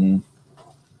 Mm-hmm.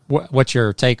 What's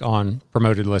your take on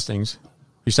promoted listings?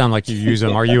 You sound like you use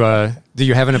them. Are you do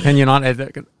you have an opinion on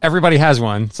it? Everybody has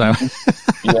one. So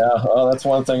Yeah, well, that's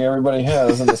one thing everybody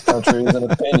has in this country is an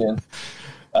opinion.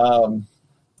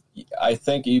 I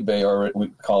think eBay, or we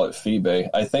call it Feebay,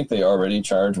 I think they already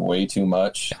charge way too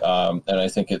much. And I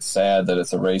think it's sad that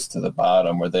it's a race to the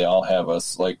bottom where they all have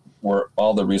us like, where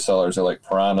all the resellers are like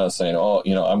piranha saying, oh,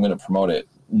 I'm going to promote it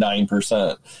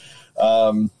 9%.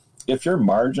 If your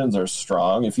margins are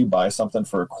strong, if you buy something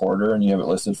for a quarter and you have it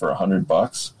listed for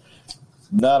 $100,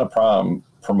 not a problem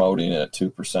promoting it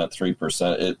 2%,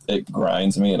 3%. It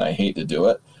grinds me and I hate to do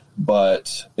it,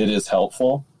 but it is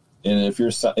helpful. And if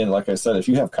you're, and like I said, if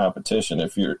you have competition,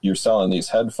 if you're selling these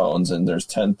headphones and there's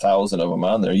 10,000 of them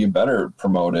on there, you better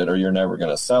promote it or you're never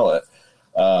going to sell it.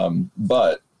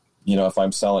 But if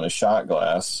I'm selling a shot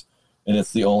glass and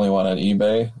it's the only one on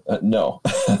eBay, no,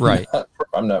 right.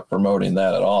 I'm not promoting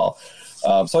that at all.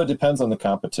 So it depends on the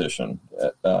competition,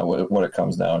 what it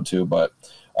comes down to. But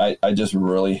I just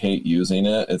really hate using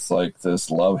it. It's like this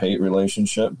love-hate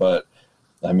relationship. But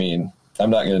I mean, I'm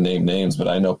not going to name names, but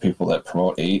I know people that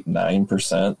promote 8,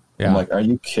 9%. Yeah. I'm like, are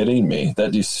you kidding me?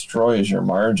 That destroys your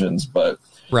margins. But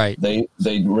right. They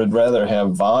would rather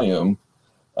have volume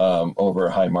over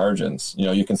high margins.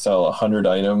 You can sell 100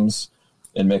 items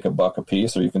and make $1 a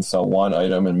piece, or you can sell one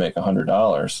item and make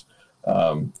 $100.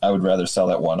 I would rather sell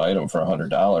that one item for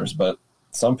 $100. But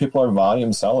some people are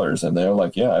volume sellers, and they're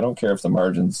like, yeah, I don't care if the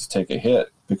margins take a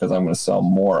hit because I'm going to sell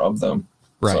more of them.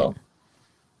 Right. So,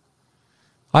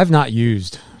 I've not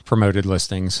used promoted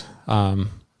listings. I've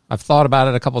thought about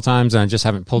it a couple times and I just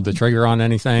haven't pulled the trigger on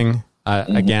anything.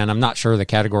 Again, I'm not sure the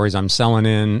categories I'm selling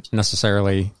in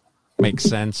necessarily make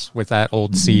sense with that,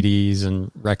 old CDs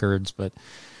and records. But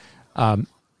are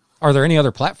there any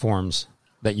other platforms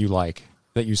that you like,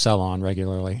 that you sell on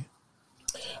regularly?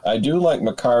 I do like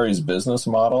Mercari's business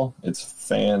model. It's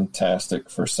fantastic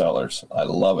for sellers. I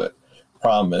love it.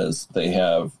 Problem is they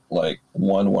have like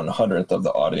 1/100th of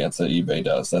the audience that eBay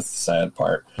does. That's the sad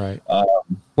part. Right.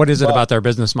 What is it about their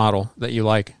business model that you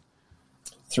like?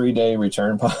 3-day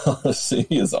return policy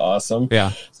is awesome.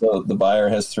 Yeah. So the buyer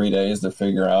has 3 days to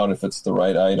figure out if it's the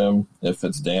right item, if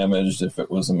it's damaged, if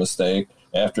it was a mistake.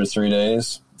 After 3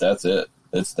 days, that's it.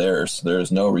 It's theirs.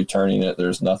 There's no returning it.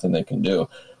 There's nothing they can do.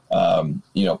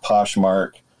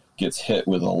 Poshmark gets hit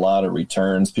with a lot of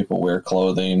returns. People wear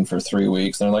clothing for 3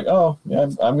 weeks and they're like, oh, yeah,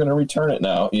 I'm going to return it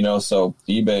now. So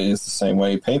eBay is the same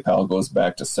way. PayPal goes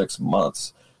back to 6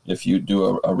 months if you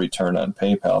do a return on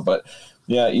PayPal. But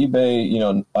yeah,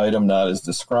 eBay, item not as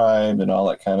described and all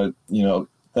that kind of,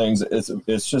 things.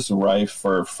 It's just rife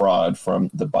for fraud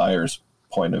from the buyer's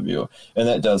point of view. And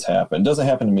that does happen. It doesn't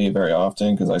happen to me very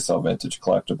often because I sell vintage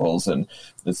collectibles and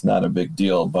it's not a big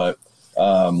deal. But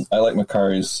I like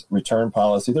Mercari's return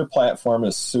policy. Their platform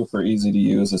is super easy to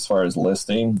use as far as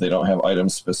listing. They don't have item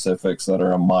specifics that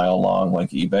are a mile long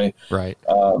like eBay. Right.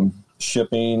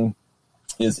 Shipping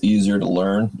is easier to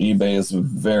learn. eBay is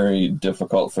very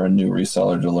difficult for a new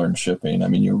reseller to learn shipping. I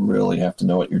mean, you really have to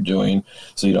know what you're doing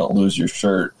so you don't lose your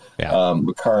shirt. Yeah.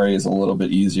 Mercari is a little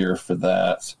bit easier for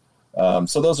that.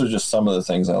 So those are just some of the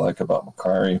things I like about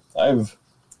Mercari. I've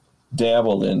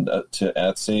dabbled into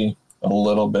Etsy a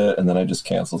little bit, and then I just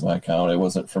canceled my account. It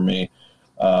wasn't for me.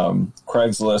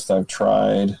 Craigslist I've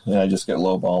tried, and I just get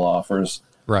lowball offers.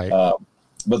 Right.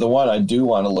 But the one I do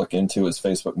want to look into is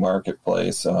Facebook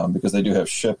Marketplace because they do have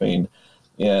shipping.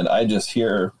 And I just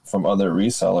hear from other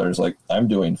resellers, like, I'm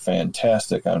doing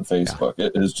fantastic on Facebook. Yeah.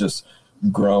 It is just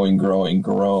growing.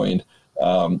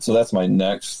 So that's my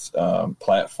next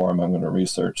platform I'm going to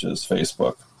research is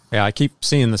Facebook. Yeah, I keep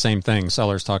seeing the same thing.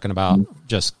 Sellers talking about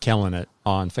just killing it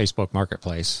on Facebook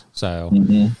Marketplace. So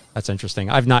that's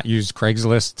interesting. I've not used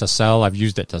Craigslist to sell. I've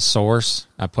used it to source.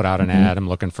 I put out an ad. I'm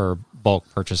looking for bulk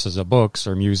purchases of books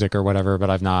or music or whatever, but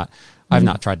I've not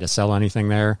tried to sell anything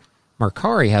there.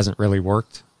 Mercari hasn't really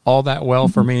worked all that well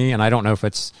for me, and I don't know if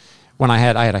it's when I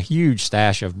had a huge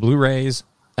stash of Blu-rays,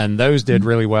 and those did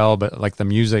really well, but like the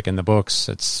music and the books,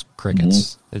 it's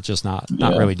crickets. It's just not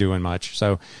really doing much.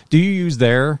 So do you use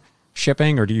their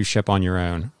shipping or do you ship on your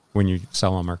own when you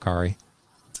sell on Mercari?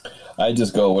 I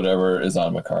just go whatever is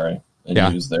on Mercari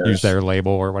and use their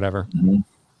label or whatever.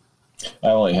 I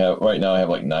only have, right now I have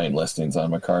like 9 listings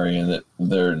on Mercari and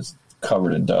they're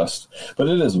covered in dust. But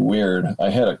it is weird. I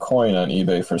had a coin on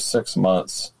eBay for 6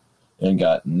 months and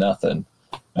got nothing.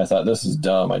 I thought, this is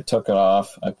dumb. I took it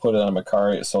off. I put it on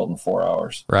Mercari. It sold in 4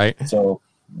 hours. Right. So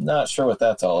not sure what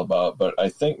that's all about, but I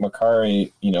think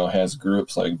Mercari, has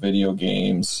groups like video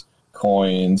games,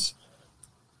 coins,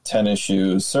 tennis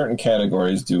shoes. Certain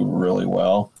categories do really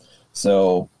well.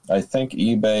 So I think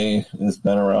eBay has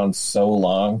been around so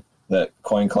long that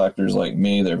coin collectors like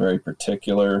me, they're very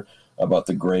particular about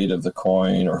the grade of the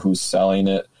coin or who's selling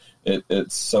it.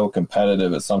 It's so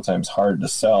competitive, it's sometimes hard to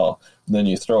sell. And then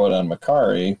you throw it on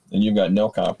Mercari, and you've got no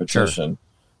competition.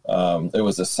 Sure. It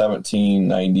was a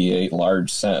 1798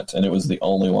 large cent, and it was the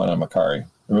only one on Mercari.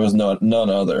 There was none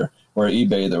other. Where at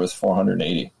eBay, there was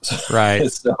 480.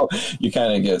 Right. So you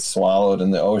kind of get swallowed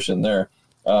in the ocean there.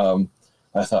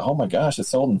 I thought, oh my gosh, it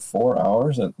sold in 4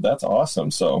 hours? And that's awesome.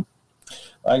 So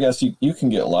I guess you can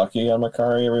get lucky on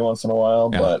Mercari every once in a while,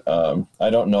 yeah. But I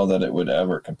don't know that it would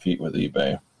ever compete with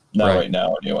eBay. Not right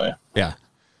now, anyway. Yeah.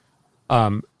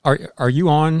 Are you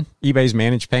on eBay's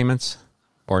managed payments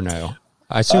or no?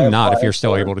 I assume not if you're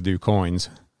still able to do coins.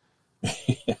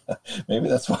 Yeah, maybe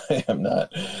that's why I'm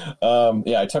not.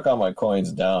 I took all my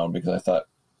coins down because I thought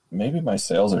maybe my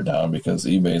sales are down because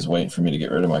eBay is waiting for me to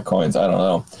get rid of my coins. I don't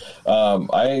know.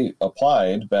 I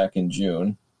applied back in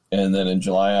June, and then in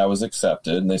July I was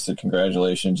accepted, and they said,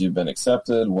 congratulations, you've been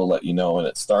accepted. We'll let you know when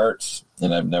it starts,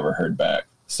 and I've never heard back.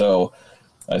 So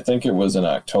I think it was in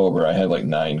October. I had like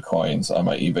 9 coins on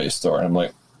my eBay store. And I'm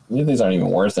like, these aren't even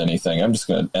worth anything. I'm just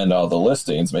going to end all the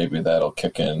listings. Maybe that'll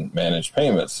kick in managed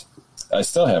payments. I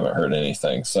still haven't heard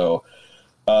anything. So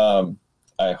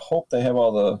I hope they have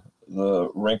all the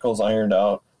wrinkles ironed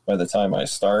out by the time I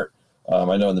start.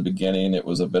 I know in the beginning it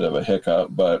was a bit of a hiccup,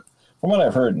 but from what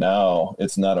I've heard now,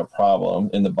 it's not a problem.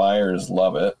 And the buyers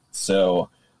love it. So,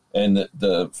 and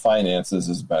the finances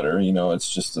is better.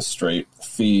 It's just a straight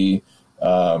fee.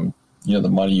 The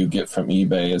money you get from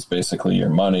eBay is basically your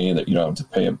money that you don't have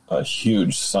to pay a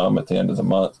huge sum at the end of the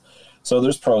month. So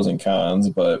there's pros and cons,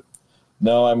 but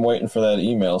no, I'm waiting for that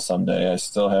email someday. I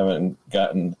still haven't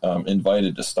gotten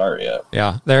invited to start yet.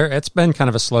 Yeah, it's been kind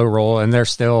of a slow roll, and they're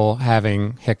still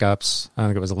having hiccups. I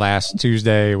think it was last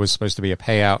Tuesday. It was supposed to be a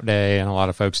payout day, and a lot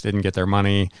of folks didn't get their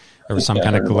money. There was some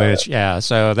kind of glitch. Yeah,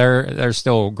 so they're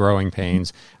still growing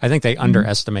pains. I think they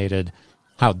underestimated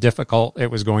how difficult it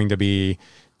was going to be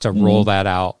to roll that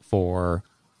out for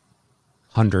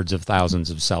hundreds of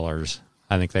thousands of sellers.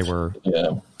 I think they were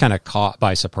kind of caught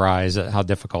by surprise at how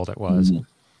difficult it was. Mm-hmm.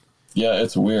 Yeah,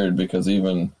 it's weird because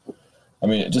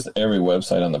just every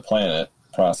website on the planet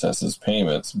processes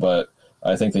payments, but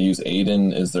I think they use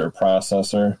Aiden as their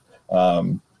processor.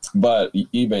 But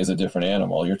eBay is a different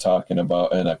animal. You're talking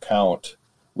about an account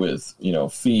with,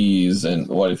 fees, and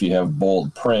what if you have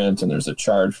bold print and there's a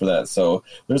charge for that. So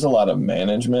there's a lot of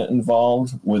management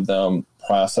involved with them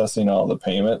processing all the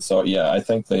payments. So yeah, I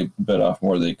think they bit off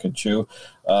more than they could chew.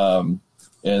 And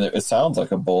it sounds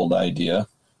like a bold idea.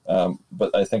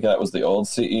 But I think that was the old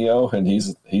CEO, and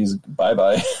he's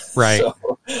bye-bye. Right.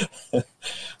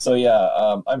 So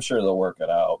yeah, I'm sure they'll work it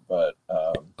out, but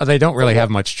they don't really have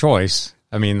much choice.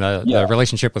 I mean, the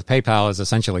relationship with PayPal is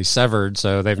essentially severed,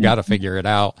 so they've got to figure it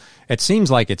out. It seems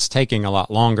like it's taking a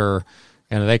lot longer,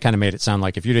 and they kind of made it sound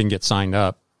like if you didn't get signed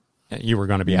up, you were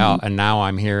going to be out. And now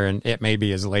I'm hearing it may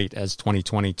be as late as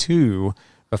 2022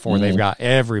 before they've got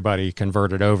everybody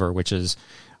converted over, which is,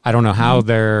 I don't know how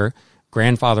they're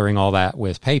grandfathering all that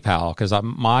with PayPal, because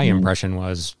my impression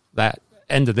was that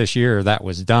end of this year that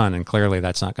was done, and clearly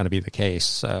that's not going to be the case.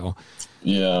 So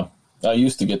yeah. I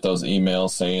used to get those emails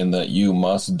saying that you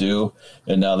must do,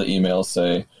 and now the emails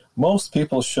say most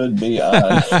people should be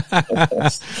on.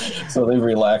 So they've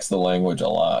relaxed the language a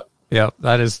lot. Yeah,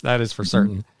 that is for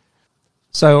certain.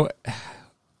 So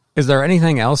is there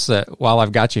anything else that, while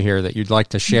I've got you here, that you'd like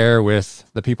to share with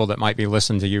the people that might be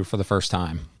listening to you for the first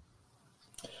time?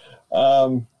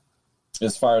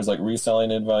 As far as like reselling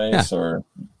advice or...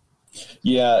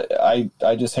 Yeah,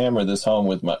 I just hammer this home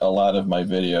with a lot of my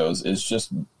videos is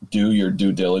just do your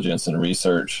due diligence and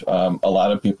research. A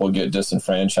lot of people get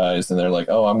disenfranchised and they're like,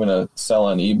 oh, I'm going to sell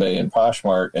on eBay and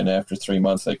Poshmark, and after 3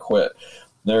 months they quit.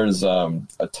 There's a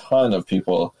ton of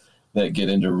people that get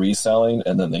into reselling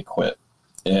and then they quit.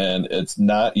 And it's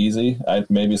not easy.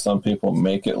 Maybe some people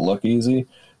make it look easy,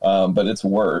 but it's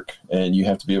work, and you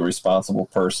have to be a responsible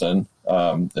person.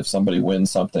 If somebody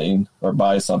wins something or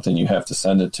buys something, you have to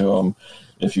send it to them.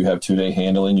 If you have 2-day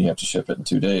handling, you have to ship it in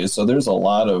 2 days. So there's a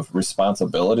lot of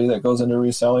responsibility that goes into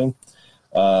reselling.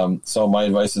 So my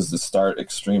advice is to start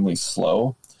extremely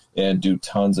slow and do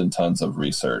tons and tons of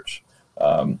research,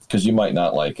 because you might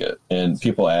not like it. And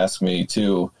people ask me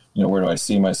too, where do I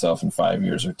see myself in 5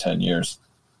 years or 10 years?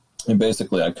 And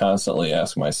basically, I constantly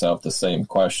ask myself the same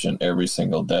question every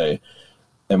single day.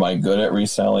 Am I good at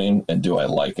reselling, and do I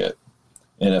like it?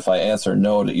 And if I answer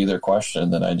no to either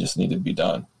question, then I just need to be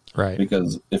done. Right.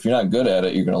 Because if you're not good at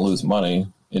it, you're going to lose money.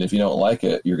 And if you don't like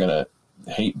it, you're going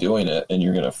to hate doing it, and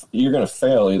you're going to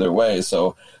fail either way.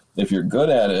 So if you're good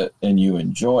at it and you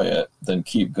enjoy it, then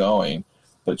keep going.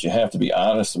 but you have to be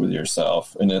honest with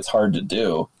yourself, and it's hard to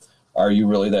do. Are you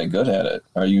really that good at it?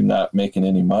 Are you not making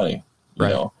any money? You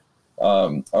know,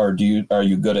 or are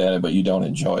you good at it, but you don't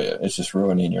enjoy it? It's just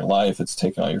ruining your life. It's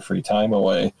taking all your free time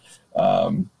away.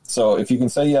 So if you can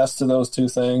say yes to those two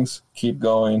things, keep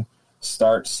going,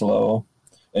 start slow,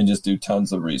 and just do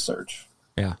tons of research.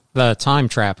 Yeah. The time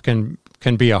trap can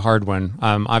be a hard one.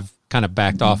 I've kind of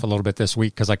backed off a little bit this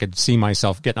week because I could see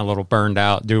myself getting a little burned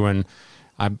out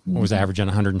I was averaging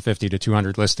 150 to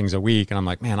 200 listings a week. And I'm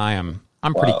like, man,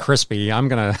 I'm pretty crispy. I'm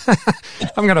going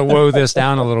to woe this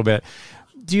down a little bit.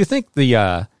 Do you think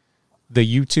the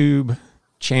YouTube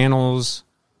channels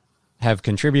have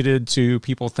contributed to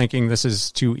people thinking this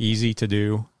is too easy to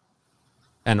do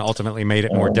and ultimately made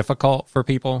it more difficult for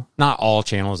people? Not all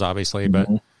channels, obviously, but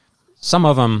some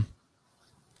of them,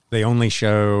 they only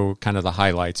show kind of the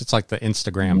highlights. It's like the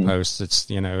Instagram posts. It's,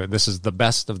 this is the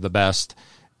best of the best,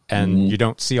 and you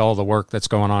don't see all the work that's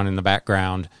going on in the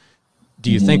background.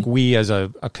 Do you think we as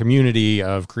a community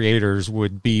of creators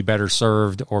would be better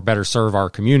served or better serve our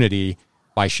community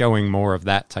by showing more of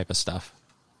that type of stuff?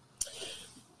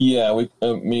 Yeah,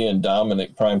 me and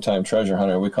Dominic, Primetime Treasure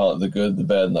Hunter, we call it the good, the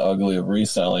bad, and the ugly of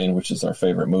reselling, which is our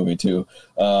favorite movie too.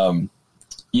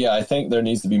 Yeah, I think there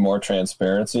needs to be more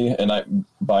transparency, and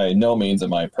by no means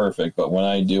am I perfect, but when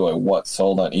I do a what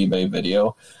sold on eBay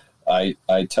video, I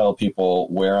tell people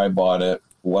where I bought it,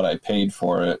 what I paid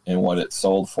for it, and what it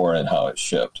sold for, and how it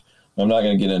shipped. I'm not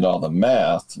going to get into all the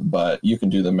math, but you can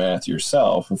do the math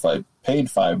yourself. If I paid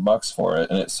 $5 for it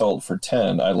and it sold for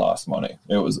 10, I lost money.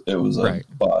 It was a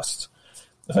bust.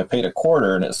 If I paid a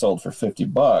quarter and it sold for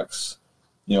 $50,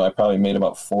 I probably made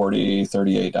about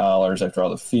 $38 after all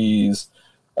the fees,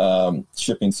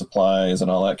 shipping supplies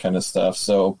and all that kind of stuff.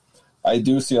 So I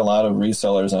do see a lot of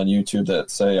resellers on YouTube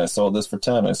that say, I sold this for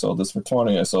 10, I sold this for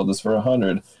 20, I sold this for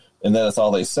 100. And that's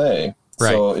all they say.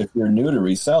 Right. So if you're new to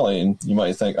reselling, you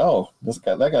might think, oh,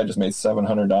 that guy just made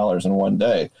 $700 in one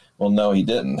day. Well, no, he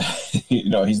didn't.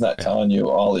 He's not telling you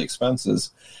all the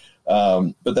expenses.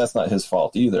 But that's not his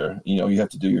fault either. You have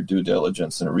to do your due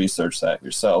diligence and research that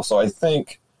yourself. So I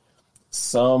think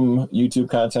some YouTube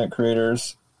content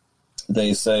creators,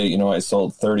 they say, I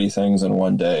sold 30 things in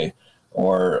one day,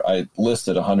 or I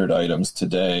listed 100 items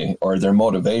today, or they're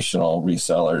motivational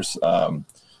resellers.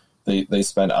 They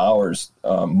spend hours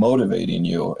motivating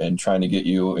you and trying to get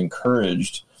you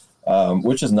encouraged,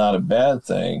 which is not a bad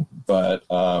thing. But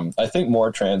I think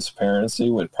more transparency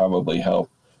would probably help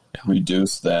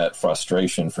reduce that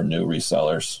frustration for new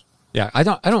resellers. Yeah, I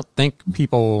don't think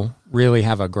people really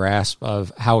have a grasp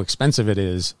of how expensive it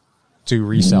is to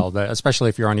resell that, especially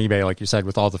if you're on eBay, like you said,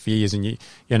 with all the fees, and you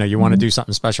want to do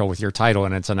something special with your title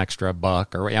and it's an extra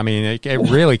 $1, or it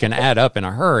really can add up in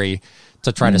a hurry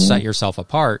to try to set yourself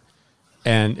apart.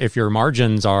 And if your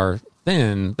margins are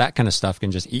thin, that kind of stuff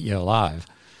can just eat you alive.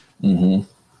 So.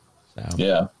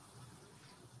 Yeah.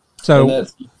 So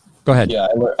go ahead. Yeah,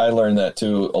 I learned that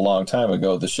too a long time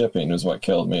ago. The shipping was what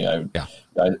killed me.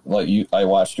 I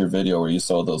watched your video where you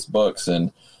sold those books,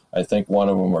 and I think one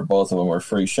of them or both of them were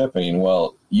free shipping.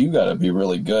 Well, you got to be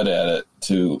really good at it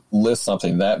to list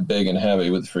something that big and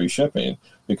heavy with free shipping,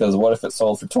 because what if it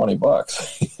sold for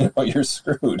 $20? You're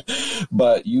screwed.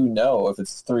 But if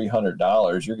it's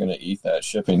 $300, you're going to eat that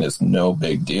shipping. It's no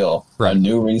big deal. Right. A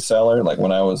new reseller, like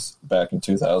when I was back in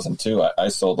 2002, I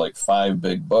sold like 5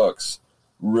 big books,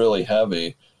 really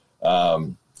heavy,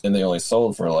 and they only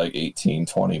sold for like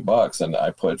 $18-20, and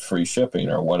I put free shipping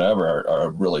or whatever, or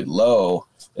really low,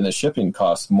 and the shipping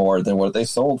costs more than what they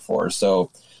sold for.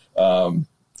 So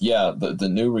the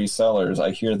new resellers,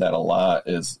 I hear that a lot,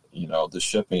 is the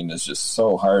shipping is just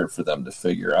so hard for them to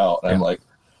figure out. And I'm like,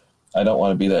 I don't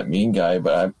want to be that mean guy,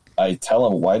 but I tell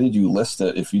them, why did you list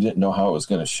it if you didn't know how it was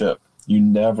going to ship? You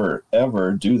never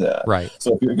ever do that. Right.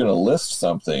 So if you're going to list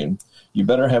something, you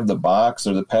better have the box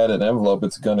or the padded envelope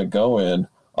it's going to go in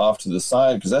off to the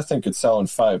side, because that thing could sell in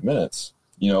 5 minutes.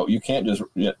 You can't just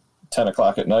 10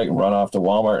 o'clock at night run off to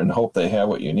Walmart and hope they have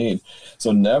what you need.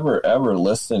 So never ever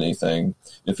list anything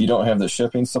if you don't have the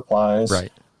shipping supplies,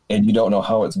 and you don't know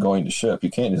how it's going to ship. You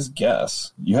can't just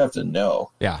guess. You have to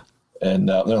know. Yeah. And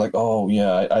they're like, oh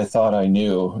yeah, I thought I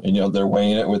knew. And they're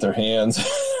weighing it with their hands.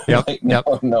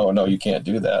 Yep. No, you can't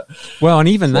do that. Well, and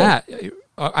even that,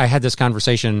 I had this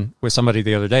conversation with somebody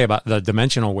the other day about the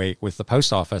dimensional weight with the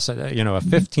post office. A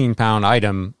 15-pound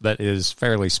item that is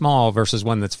fairly small versus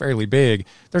one that's fairly big,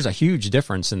 there's a huge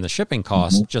difference in the shipping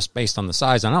cost just based on the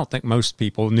size. And I don't think most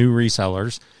people, new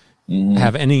resellers,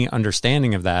 have any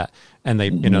understanding of that. And they,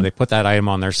 they put that item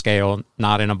on their scale,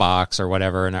 not in a box or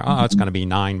whatever, and it's going to be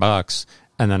 $9.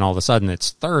 And then all of a sudden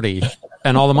it's 30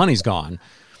 and all the money's gone.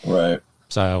 Right.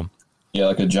 So Yeah,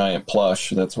 like a giant plush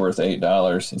that's worth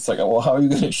 $8. It's like, well, how are you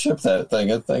going to ship that thing?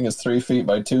 That thing is 3 feet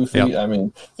by 2 feet. Yep. I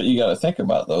mean, but you got to think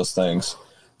about those things.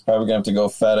 Probably going to have to go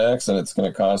FedEx, and it's going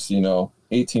to cost,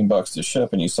 $18 to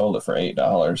ship, and you sold it for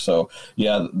 $8. So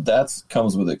yeah, that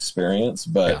comes with experience.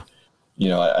 But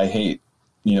I hate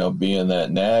being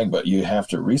that nag, but you have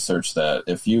to research that.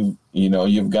 If you've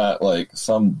got like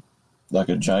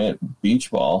a giant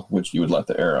beach ball, which you would let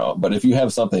the air out, but if you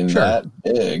have something that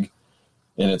big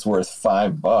and it's worth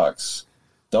 $5,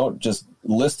 don't just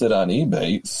list it on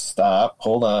eBay. Stop,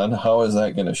 hold on, how is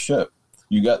that going to ship?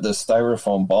 You got this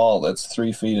styrofoam ball that's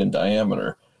 3 feet in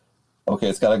diameter. Okay,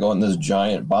 it's got to go in this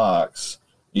giant box,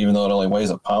 even though it only weighs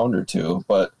a pound or two.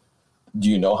 But do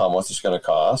you know how much it's going to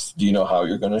cost? Do you know how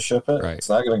you're going to ship it? Right. It's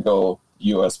not going to go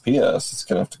USPS. It's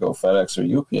going to have to go FedEx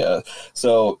or UPS.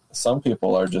 So some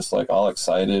people are just like all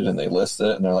excited and they list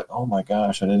it and they're like, oh my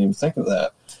gosh, I didn't even think of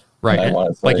that. Right.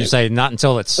 Like you say, not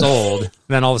until it's sold.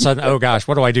 Then all of a sudden, oh gosh,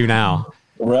 what do I do now?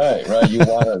 Right. You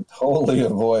want to totally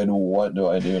avoid what do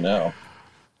I do now?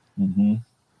 Mm-hmm.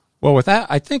 Well, with that,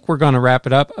 I think we're going to wrap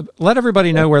it up. Let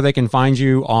everybody know where they can find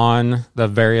you on the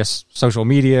various social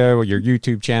media or your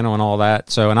YouTube channel and all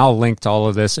that. And I'll link to all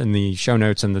of this in the show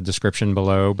notes in the description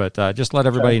below. But just let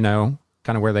everybody know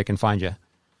kind of where they can find you.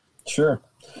 Sure.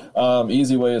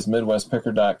 Easy way is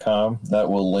MidwestPicker.com. That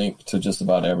will link to just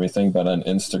about everything. But on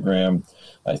Instagram,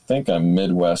 I think I'm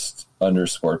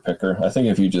Midwest_Picker. I think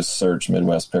if you just search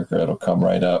Midwest Picker, it'll come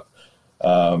right up.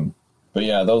 But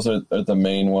yeah, those are the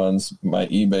main ones. My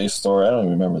eBay store, I don't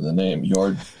even remember the name.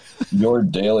 Your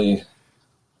Daily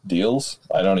Deals?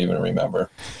 I don't even remember.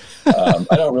 I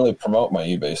don't really promote my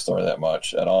eBay store that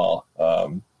much at all.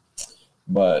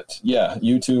 But yeah,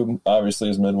 YouTube obviously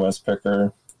is Midwest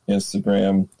Picker.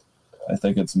 Instagram, I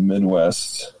think it's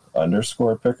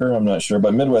Midwest_Picker. I'm not sure,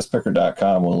 but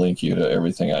MidwestPicker.com will link you to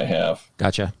everything I have.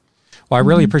 Gotcha. Well, I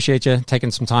really appreciate you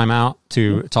taking some time out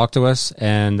to talk to us,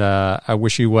 and I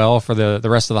wish you well for the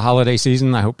rest of the holiday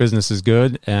season. I hope business is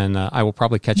good, and I will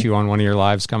probably catch you on one of your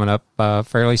lives coming up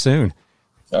fairly soon.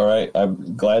 All right.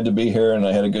 I'm glad to be here, and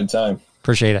I had a good time.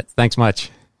 Appreciate it. Thanks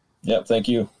much. Yep. Thank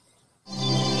you.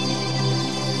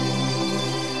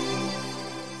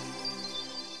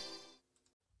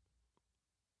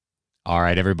 All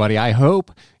right, everybody. I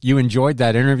hope you enjoyed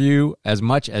that interview as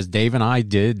much as Dave and I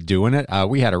did doing it.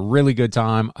 We had a really good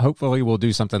time. Hopefully, we'll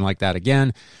do something like that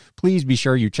again. Please be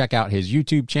sure you check out his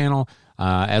YouTube channel.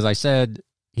 As I said,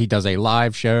 he does a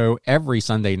live show every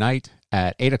Sunday night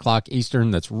at 8 o'clock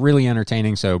Eastern. That's really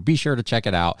entertaining, so be sure to check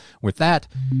it out. With that,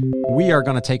 we are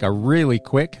going to take a really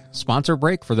quick sponsor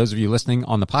break for those of you listening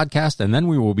on the podcast, and then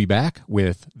we will be back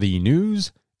with the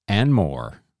news and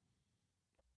more.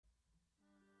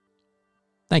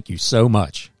 Thank you so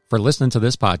much for listening to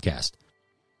this podcast.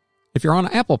 If you're on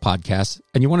Apple Podcasts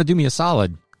and you want to do me a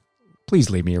solid, please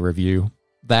leave me a review.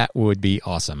 That would be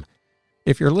awesome.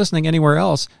 If you're listening anywhere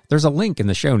else, there's a link in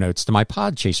the show notes to my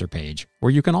Podchaser page where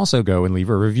you can also go and leave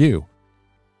a review.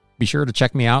 Be sure to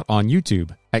check me out on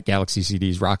YouTube at Galaxy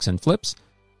CDs Rocks and Flips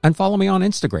and follow me on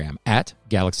Instagram at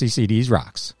Galaxy CDs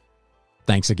Rocks.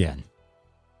 Thanks again.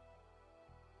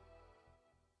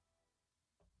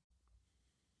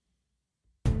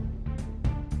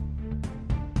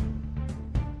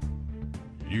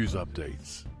 News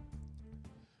updates.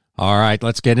 All right,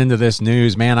 let's get into this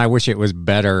news. Man, I wish it was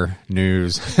better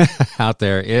news out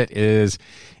there. It is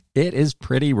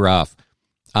pretty rough.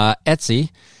 Etsy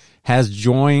has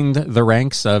joined the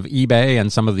ranks of eBay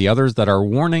and some of the others that are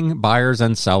warning buyers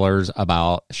and sellers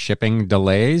about shipping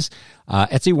delays.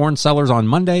 Etsy warned sellers on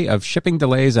Monday of shipping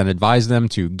delays and advised them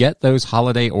to get those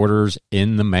holiday orders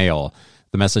in the mail.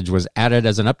 The message was added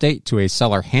as an update to a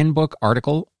seller handbook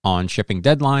article on shipping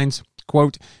deadlines.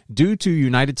 Quote, due to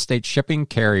United States shipping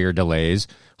carrier delays,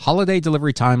 holiday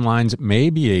delivery timelines may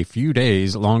be a few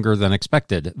days longer than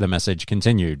expected, the message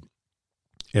continued.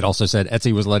 It also said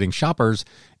Etsy was letting shoppers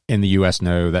in the U.S.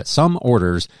 know that some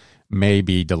orders may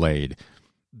be delayed.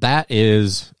 That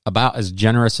is about as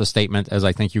generous a statement as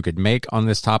I think you could make on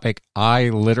this topic. I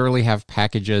literally have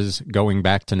packages going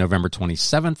back to November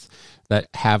 27th that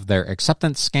have their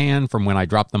acceptance scan from when I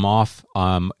dropped them off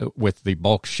with the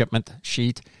bulk shipment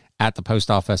sheet at the post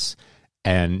office,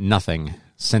 and nothing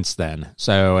since then.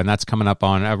 So, and that's coming up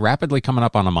on rapidly coming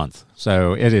up on a month.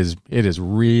 So it is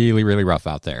really, really rough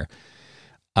out there.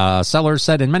 Sellers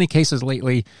said in many cases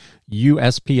lately,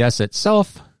 USPS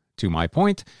itself, to my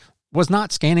point, was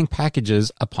not scanning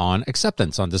packages upon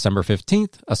acceptance. On December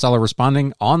 15th, a seller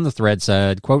responding on the thread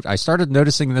said, quote, I started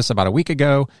noticing this about a week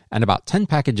ago, and about 10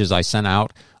 packages I sent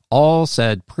out all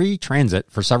said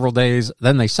pre-transit for several days.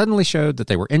 Then they suddenly showed that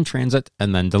they were in transit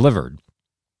and then delivered.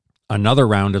 Another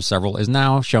round of several is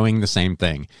now showing the same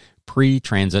thing,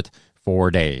 pre-transit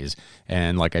 4 days.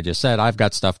 And like I just said, I've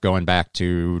got stuff going back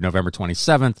to November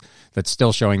 27th that's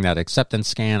still showing that acceptance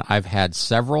scan. I've had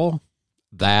several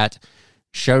that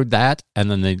showed that,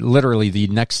 and then literally the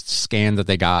next scan that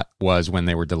they got was when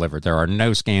they were delivered. There are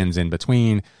no scans in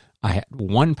between. I had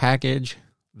one package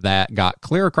that got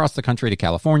clear across the country to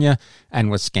California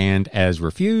and was scanned as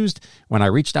refused. When I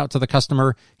reached out to the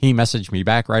customer, he messaged me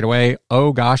back right away.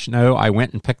 Oh gosh, no, I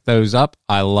went and picked those up.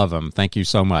 I love them. Thank you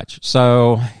so much.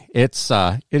 So it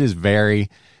is very,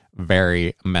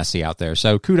 very messy out there.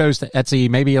 So kudos to Etsy,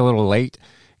 maybe a little late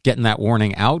getting that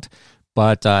warning out,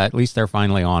 but at least they're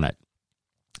finally on it.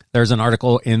 There's an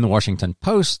article in the Washington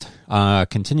Post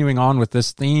continuing on with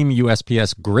this theme,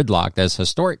 USPS gridlocked as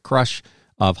historic crush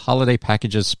of holiday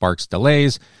packages sparks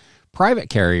delays. Private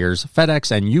carriers,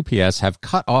 FedEx and UPS, have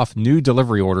cut off new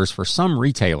delivery orders for some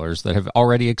retailers that have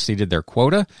already exceeded their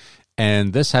quota,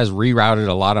 and this has rerouted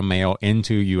a lot of mail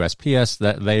into USPS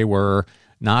that they were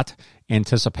not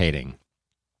anticipating.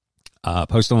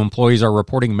 Postal employees are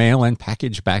reporting mail and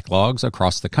package backlogs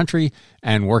across the country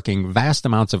and working vast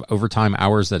amounts of overtime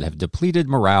hours that have depleted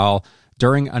morale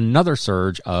during another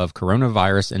surge of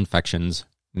coronavirus infections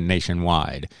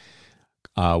nationwide.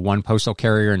 One postal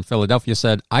carrier in Philadelphia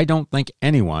said, "I don't think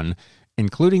anyone,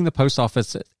 including the post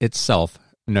office itself,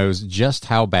 knows just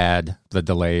how bad the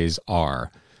delays are."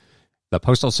 The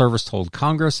Postal Service told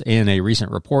Congress in a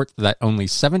recent report that only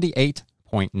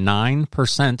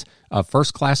 78.9% of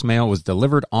first-class mail was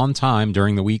delivered on time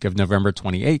during the week of November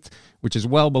 28th, which is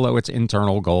well below its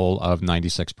internal goal of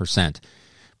 96%.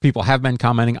 People have been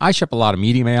commenting, I ship a lot of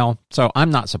meaty mail, so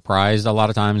I'm not surprised a lot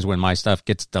of times when my stuff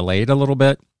gets delayed a little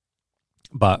bit.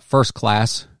 But first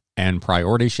class and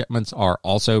priority shipments are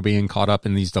also being caught up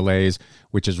in these delays,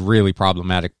 which is really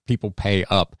problematic. People pay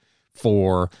up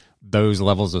for those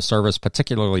levels of service,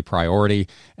 particularly priority,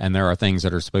 and there are things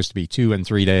that are supposed to be 2 and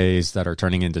 3 days that are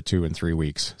turning into 2 and 3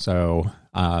 weeks. So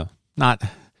I'm not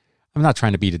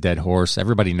trying to beat a dead horse.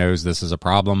 Everybody knows this is a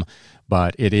problem,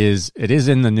 but it is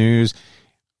in the news.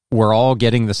 We're all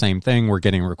getting the same thing. We're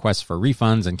getting requests for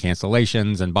refunds and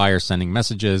cancellations and buyers sending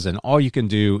messages, and all you can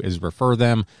do is refer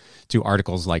them to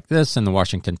articles like this in the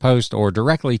Washington Post or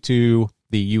directly to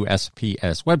the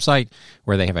USPS website,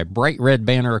 where they have a bright red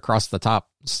banner across the top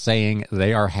saying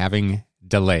they are having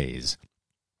delays.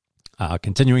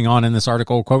 Continuing on in this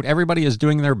article, quote, "Everybody is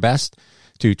doing their best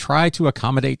to try to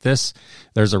accommodate this.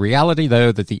 There's a reality,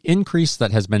 though, that the increase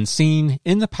that has been seen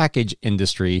in the package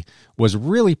industry was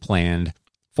really planned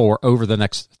for over the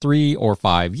next 3 or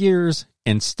 5 years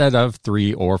instead of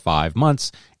 3 or 5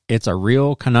 months. It's a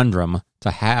real conundrum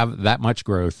to have that much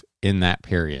growth in that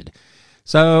period."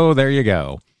 So there you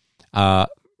go.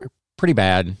 Pretty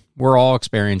bad. We're all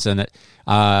experiencing it.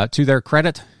 To their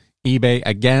credit, eBay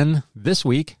again this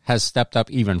week has stepped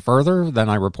up even further than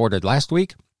I reported last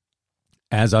week.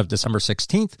 As of December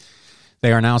 16th,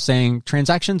 they are now saying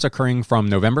transactions occurring from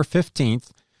November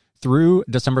 15th through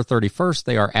December 31st,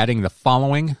 they are adding the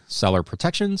following seller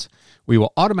protections. We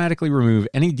will automatically remove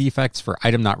any defects for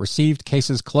item not received,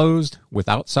 cases closed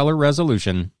without seller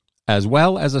resolution, as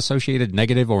well as associated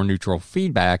negative or neutral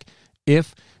feedback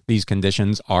if these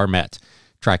conditions are met.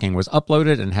 Tracking was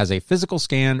uploaded and has a physical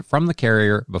scan from the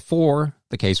carrier before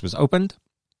the case was opened.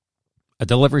 A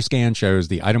delivery scan shows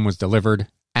the item was delivered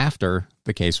after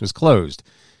the case was closed.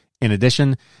 In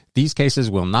addition, these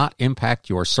cases will not impact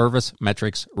your service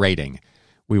metrics rating.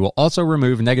 We will also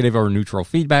remove negative or neutral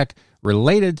feedback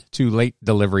related to late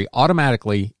delivery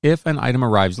automatically if an item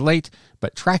arrives late,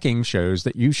 but tracking shows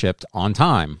that you shipped on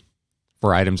time.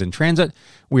 For items in transit,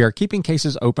 we are keeping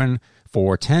cases open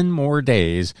for 10 more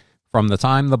days from the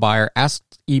time the buyer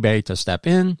asked eBay to step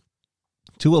in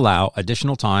to allow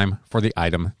additional time for the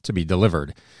item to be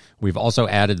delivered. We've also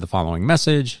added the following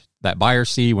message that buyers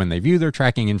see when they view their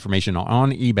tracking information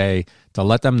on eBay to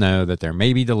let them know that there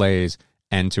may be delays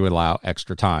and to allow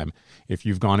extra time. If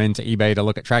you've gone into eBay to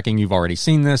look at tracking, you've already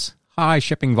seen this. High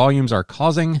shipping volumes are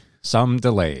causing some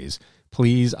delays.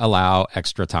 Please allow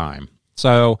extra time.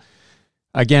 So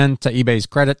again, to eBay's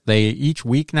credit, they each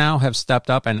week now have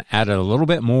stepped up and added a little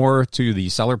bit more to the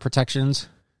seller protections.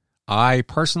 I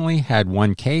personally had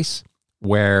one case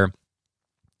where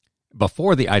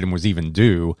before the item was even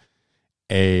due,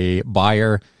 a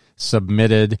buyer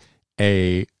submitted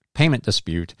a payment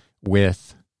dispute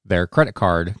with their credit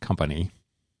card company,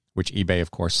 which eBay,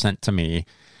 of course, sent to me.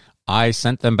 I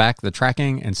sent them back the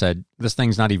tracking and said, this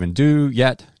thing's not even due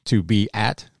yet to be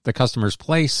at the customer's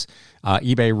place.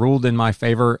 eBay ruled in my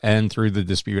favor and threw the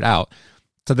dispute out.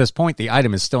 To this point, the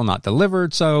item is still not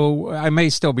delivered, so I may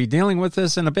still be dealing with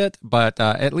this in a bit, but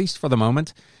at least for the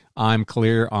moment, I'm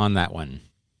clear on that one.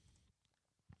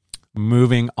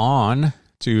 Moving on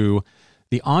to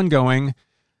the ongoing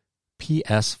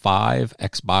PS5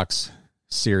 Xbox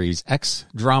Series X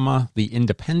drama, The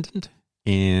Independent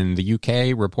in the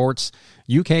UK reports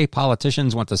UK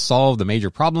politicians want to solve the major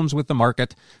problems with the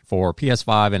market for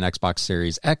PS5 and Xbox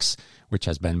Series X, which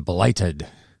has been blighted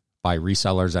by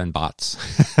resellers and bots.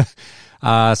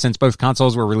 Since both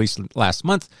consoles were released last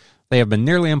month, they have been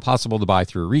nearly impossible to buy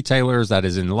through retailers. That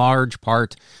is in large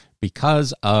part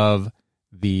because of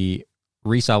the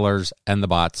resellers and the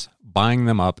bots buying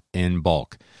them up in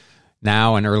bulk.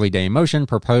 Now, an early day motion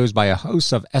proposed by a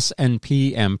host of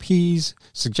SNP MPs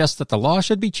suggests that the law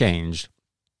should be changed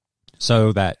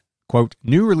so that, quote,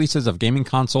 new releases of gaming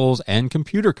consoles and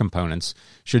computer components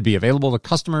should be available to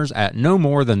customers at no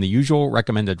more than the usual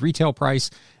recommended retail price,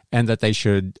 and that they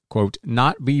should, quote,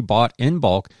 not be bought in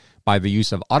bulk by the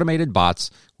use of automated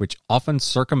bots, which often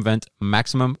circumvent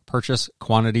maximum purchase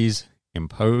quantities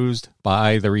imposed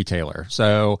by the retailer.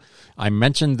 So I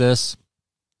mentioned this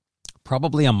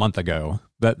probably a month ago,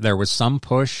 that there was some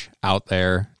push out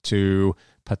there to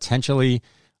potentially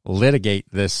litigate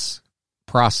this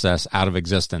process out of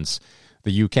existence.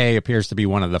 The UK appears to be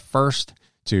one of the first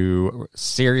to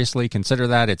seriously consider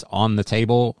that. It's on the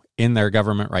table in their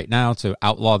government right now to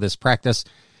outlaw this practice.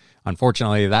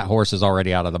 Unfortunately, that horse is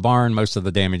already out of the barn. Most of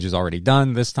the damage is already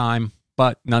done this time,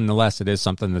 but nonetheless, it is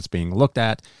something that's being looked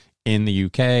at in the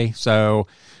UK. So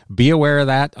be aware of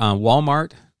that.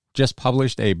 Walmart just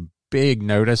published a big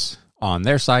notice on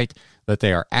their site that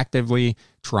they are actively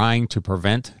trying to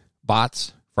prevent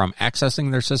bots from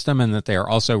accessing their system, and that they are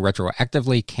also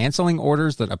retroactively canceling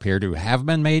orders that appear to have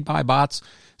been made by bots.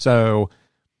 So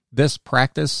this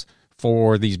practice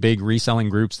for these big reselling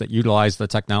groups that utilize the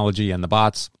technology and the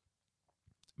bots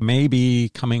may be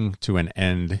coming to an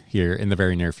end here in the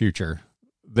very near future.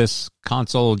 This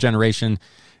console generation,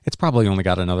 it's probably only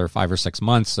got another 5 or 6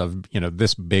 months of,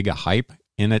 this big a hype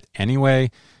in it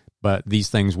anyway. But these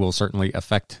things will certainly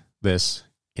affect this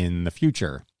in the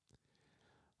future.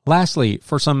 Lastly,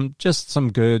 for some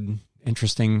good,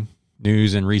 interesting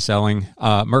news in reselling,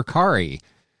 Mercari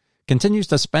continues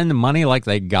to spend money like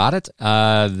they got it.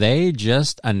 They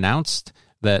just announced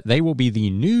that they will be the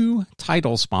new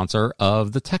title sponsor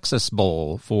of the Texas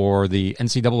Bowl for the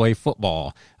NCAA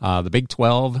football. The Big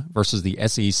 12 versus the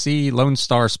SEC, Lone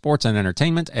Star Sports and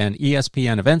Entertainment, and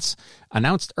ESPN Events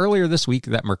announced earlier this week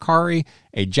that Mercari,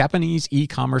 a Japanese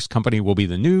e-commerce company, will be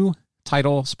the new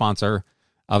title sponsor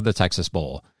of the Texas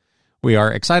Bowl. We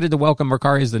are excited to welcome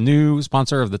Mercari as the new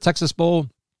sponsor of the Texas Bowl.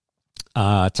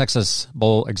 Texas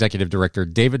Bowl Executive Director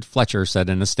David Fletcher said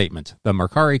in a statement, the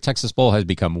Mercari Texas Bowl has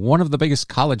become one of the biggest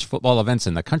college football events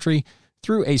in the country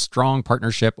through a strong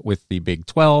partnership with the Big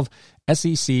 12,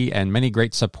 SEC, and many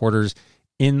great supporters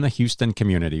in the Houston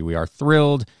community. We are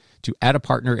thrilled to add a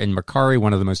partner in Mercari,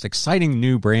 one of the most exciting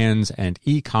new brands and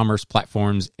e-commerce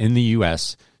platforms in the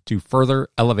U.S., to further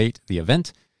elevate the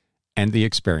event and the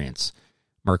experience.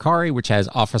 Mercari, which has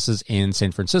offices in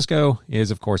San Francisco, is,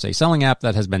 of course, a selling app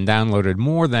that has been downloaded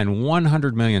more than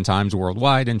 100 million times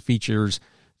worldwide and features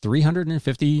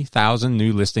 350,000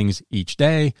 new listings each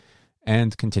day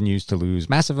and continues to lose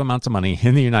massive amounts of money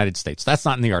in the United States. That's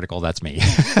not in the article. That's me.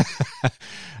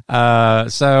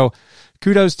 So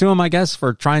kudos to them, I guess,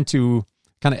 for trying to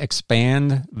kind of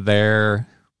expand their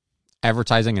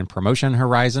advertising and promotion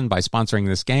horizon by sponsoring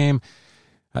this game.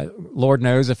 Lord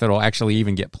knows if it'll actually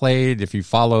even get played. If you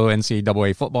follow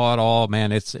NCAA football at all,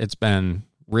 man, it's been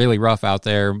really rough out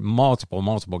there.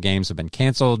 Multiple games have been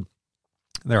canceled.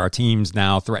 There are teams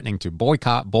now threatening to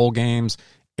boycott bowl games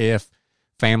if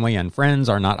family and friends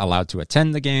are not allowed to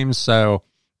attend the games. So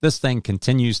this thing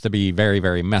continues to be very,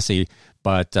 very messy.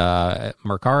 But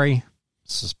Mercari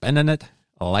suspending it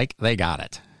like they got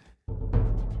it.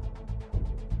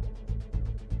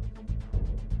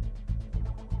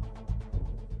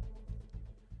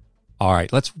 All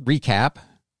right, let's recap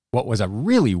what was a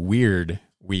really weird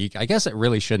week. I guess it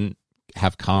really shouldn't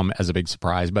have come as a big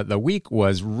surprise, but the week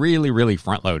was really, really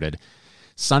front-loaded.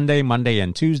 Sunday, Monday,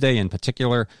 and Tuesday in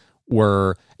particular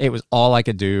it was all I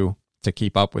could do to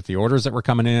keep up with the orders that were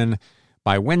coming in.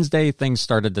 By Wednesday, things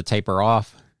started to taper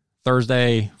off.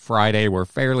 Thursday, Friday were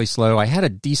fairly slow. I had a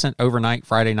decent overnight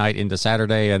Friday night into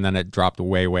Saturday, and then it dropped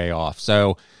way, way off.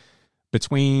 So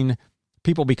between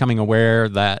people becoming aware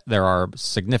that there are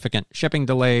significant shipping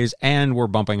delays and we're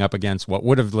bumping up against what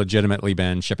would have legitimately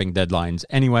been shipping deadlines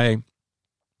anyway,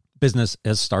 business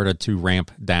has started to ramp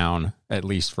down, at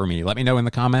least for me. Let me know in the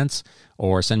comments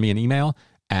or send me an email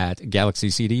at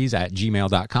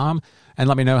galaxycds@gmail.com and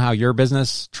let me know how your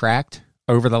business tracked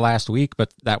over the last week,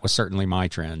 but that was certainly my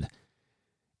trend.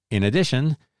 In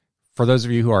addition, For those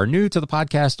of you who are new to the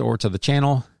podcast or to the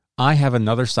channel, I have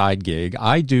another side gig.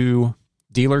 I do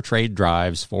dealer trade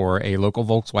drives for a local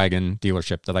Volkswagen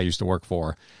dealership that I used to work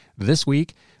for. This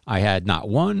week, I had not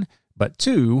one, but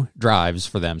 2 drives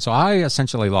for them. So I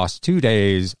essentially lost 2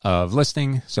 days of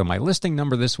listing. So my listing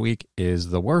number this week is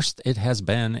the worst it has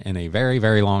been in a very,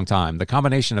 very long time. The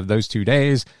combination of those 2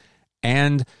 days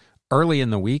and early in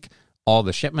the week, all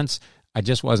the shipments, I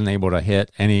just wasn't able to hit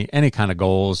any kind of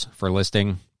goals for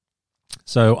listing.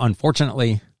 So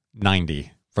unfortunately,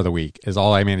 90 for the week is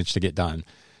all I managed to get done.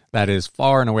 That is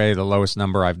far and away the lowest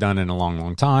number I've done in a long,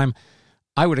 long time.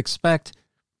 I would expect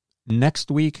next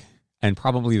week and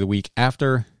probably the week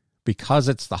after, because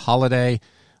it's the holiday,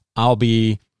 I'll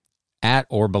be at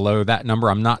or below that number.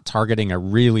 I'm not targeting a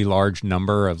really large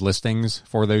number of listings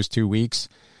for those 2 weeks.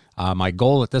 My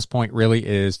goal at this point really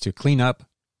is to clean up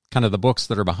kind of the books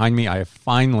that are behind me. I have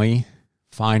finally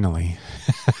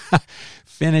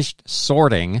finished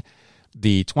sorting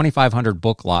the 2,500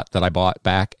 book lot that I bought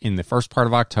back in the first part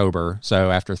of October.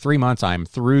 So after 3 months, I'm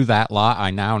through that lot.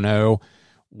 I now know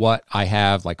what I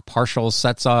have like partial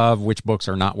sets of, which books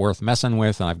are not worth messing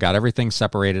with, and I've got everything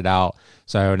separated out.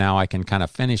 So now I can kind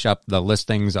of finish up the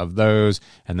listings of those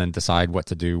and then decide what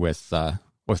to do with the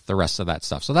rest of that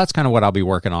stuff. So that's kind of what I'll be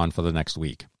working on for the next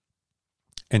week.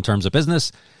 In terms of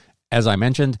business, as I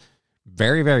mentioned,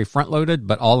 very, very front-loaded,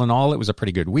 but all in all, it was a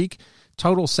pretty good week.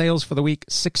 Total sales for the week,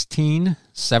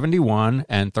 $16.71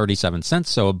 and 37 cents,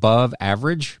 so above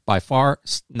average. By far,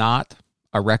 not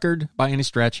a record by any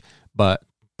stretch, but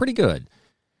pretty good.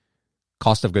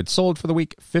 Cost of goods sold for the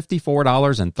week,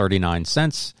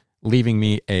 $54.39, leaving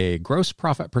me a gross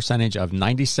profit percentage of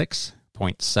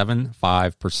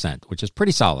 96.75%, which is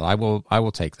pretty solid. I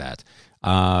will take that.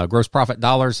 Gross profit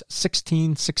dollars,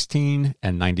 $16.16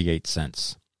 and 98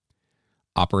 cents.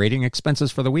 Operating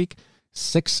expenses for the week,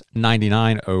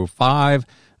 $699.05.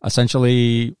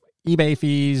 Essentially, eBay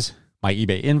fees, my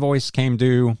eBay invoice came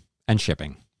due, and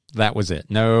shipping. That was it.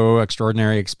 No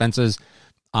extraordinary expenses.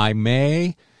 I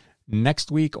may, next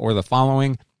week or the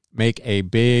following, make a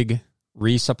big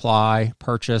resupply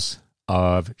purchase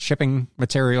of shipping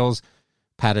materials,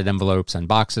 padded envelopes, and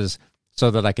boxes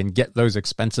so that I can get those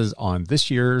expenses on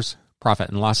this year's profit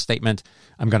and loss statement.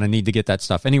 I'm going to need to get that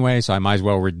stuff anyway, so I might as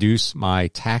well reduce my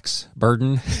tax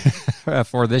burden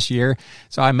for this year.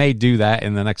 So I may do that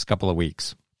in the next couple of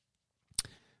weeks.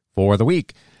 For the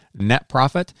week, net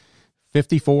profit,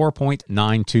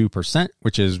 54.92%,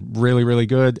 which is really, really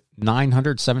good.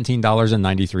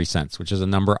 $917.93, which is a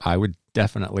number I would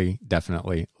definitely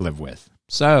live with.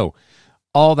 So,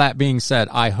 all that being said,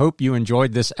 I hope you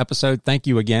enjoyed this episode. Thank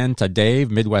you again to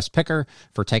Dave, Midwest Picker,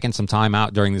 for taking some time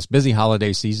out during this busy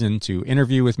holiday season to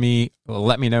interview with me.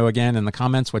 Let me know again in the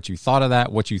comments what you thought of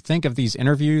that, what you think of these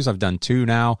interviews. I've done 2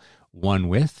 now, one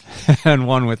with and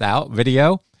one without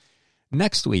video.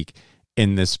 Next week,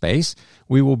 in this space,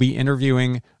 we will be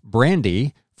interviewing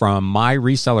Brandy from My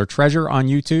Reseller Treasure on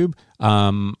YouTube.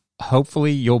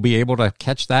 Hopefully you'll be able to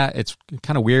catch that. It's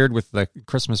kind of weird with the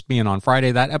Christmas being on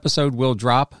Friday. That episode will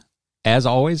drop, as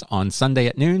always, on Sunday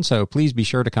at noon, so please be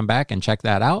sure to come back and check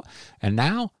that out. And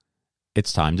now,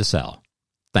 it's time to sell.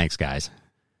 Thanks, guys.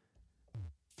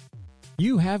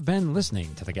 You have been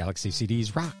listening to the Galaxy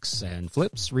CDs Rocks and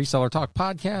Flips Reseller Talk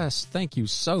podcast. Thank you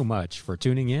so much for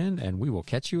tuning in, and we will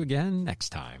catch you again next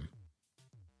time.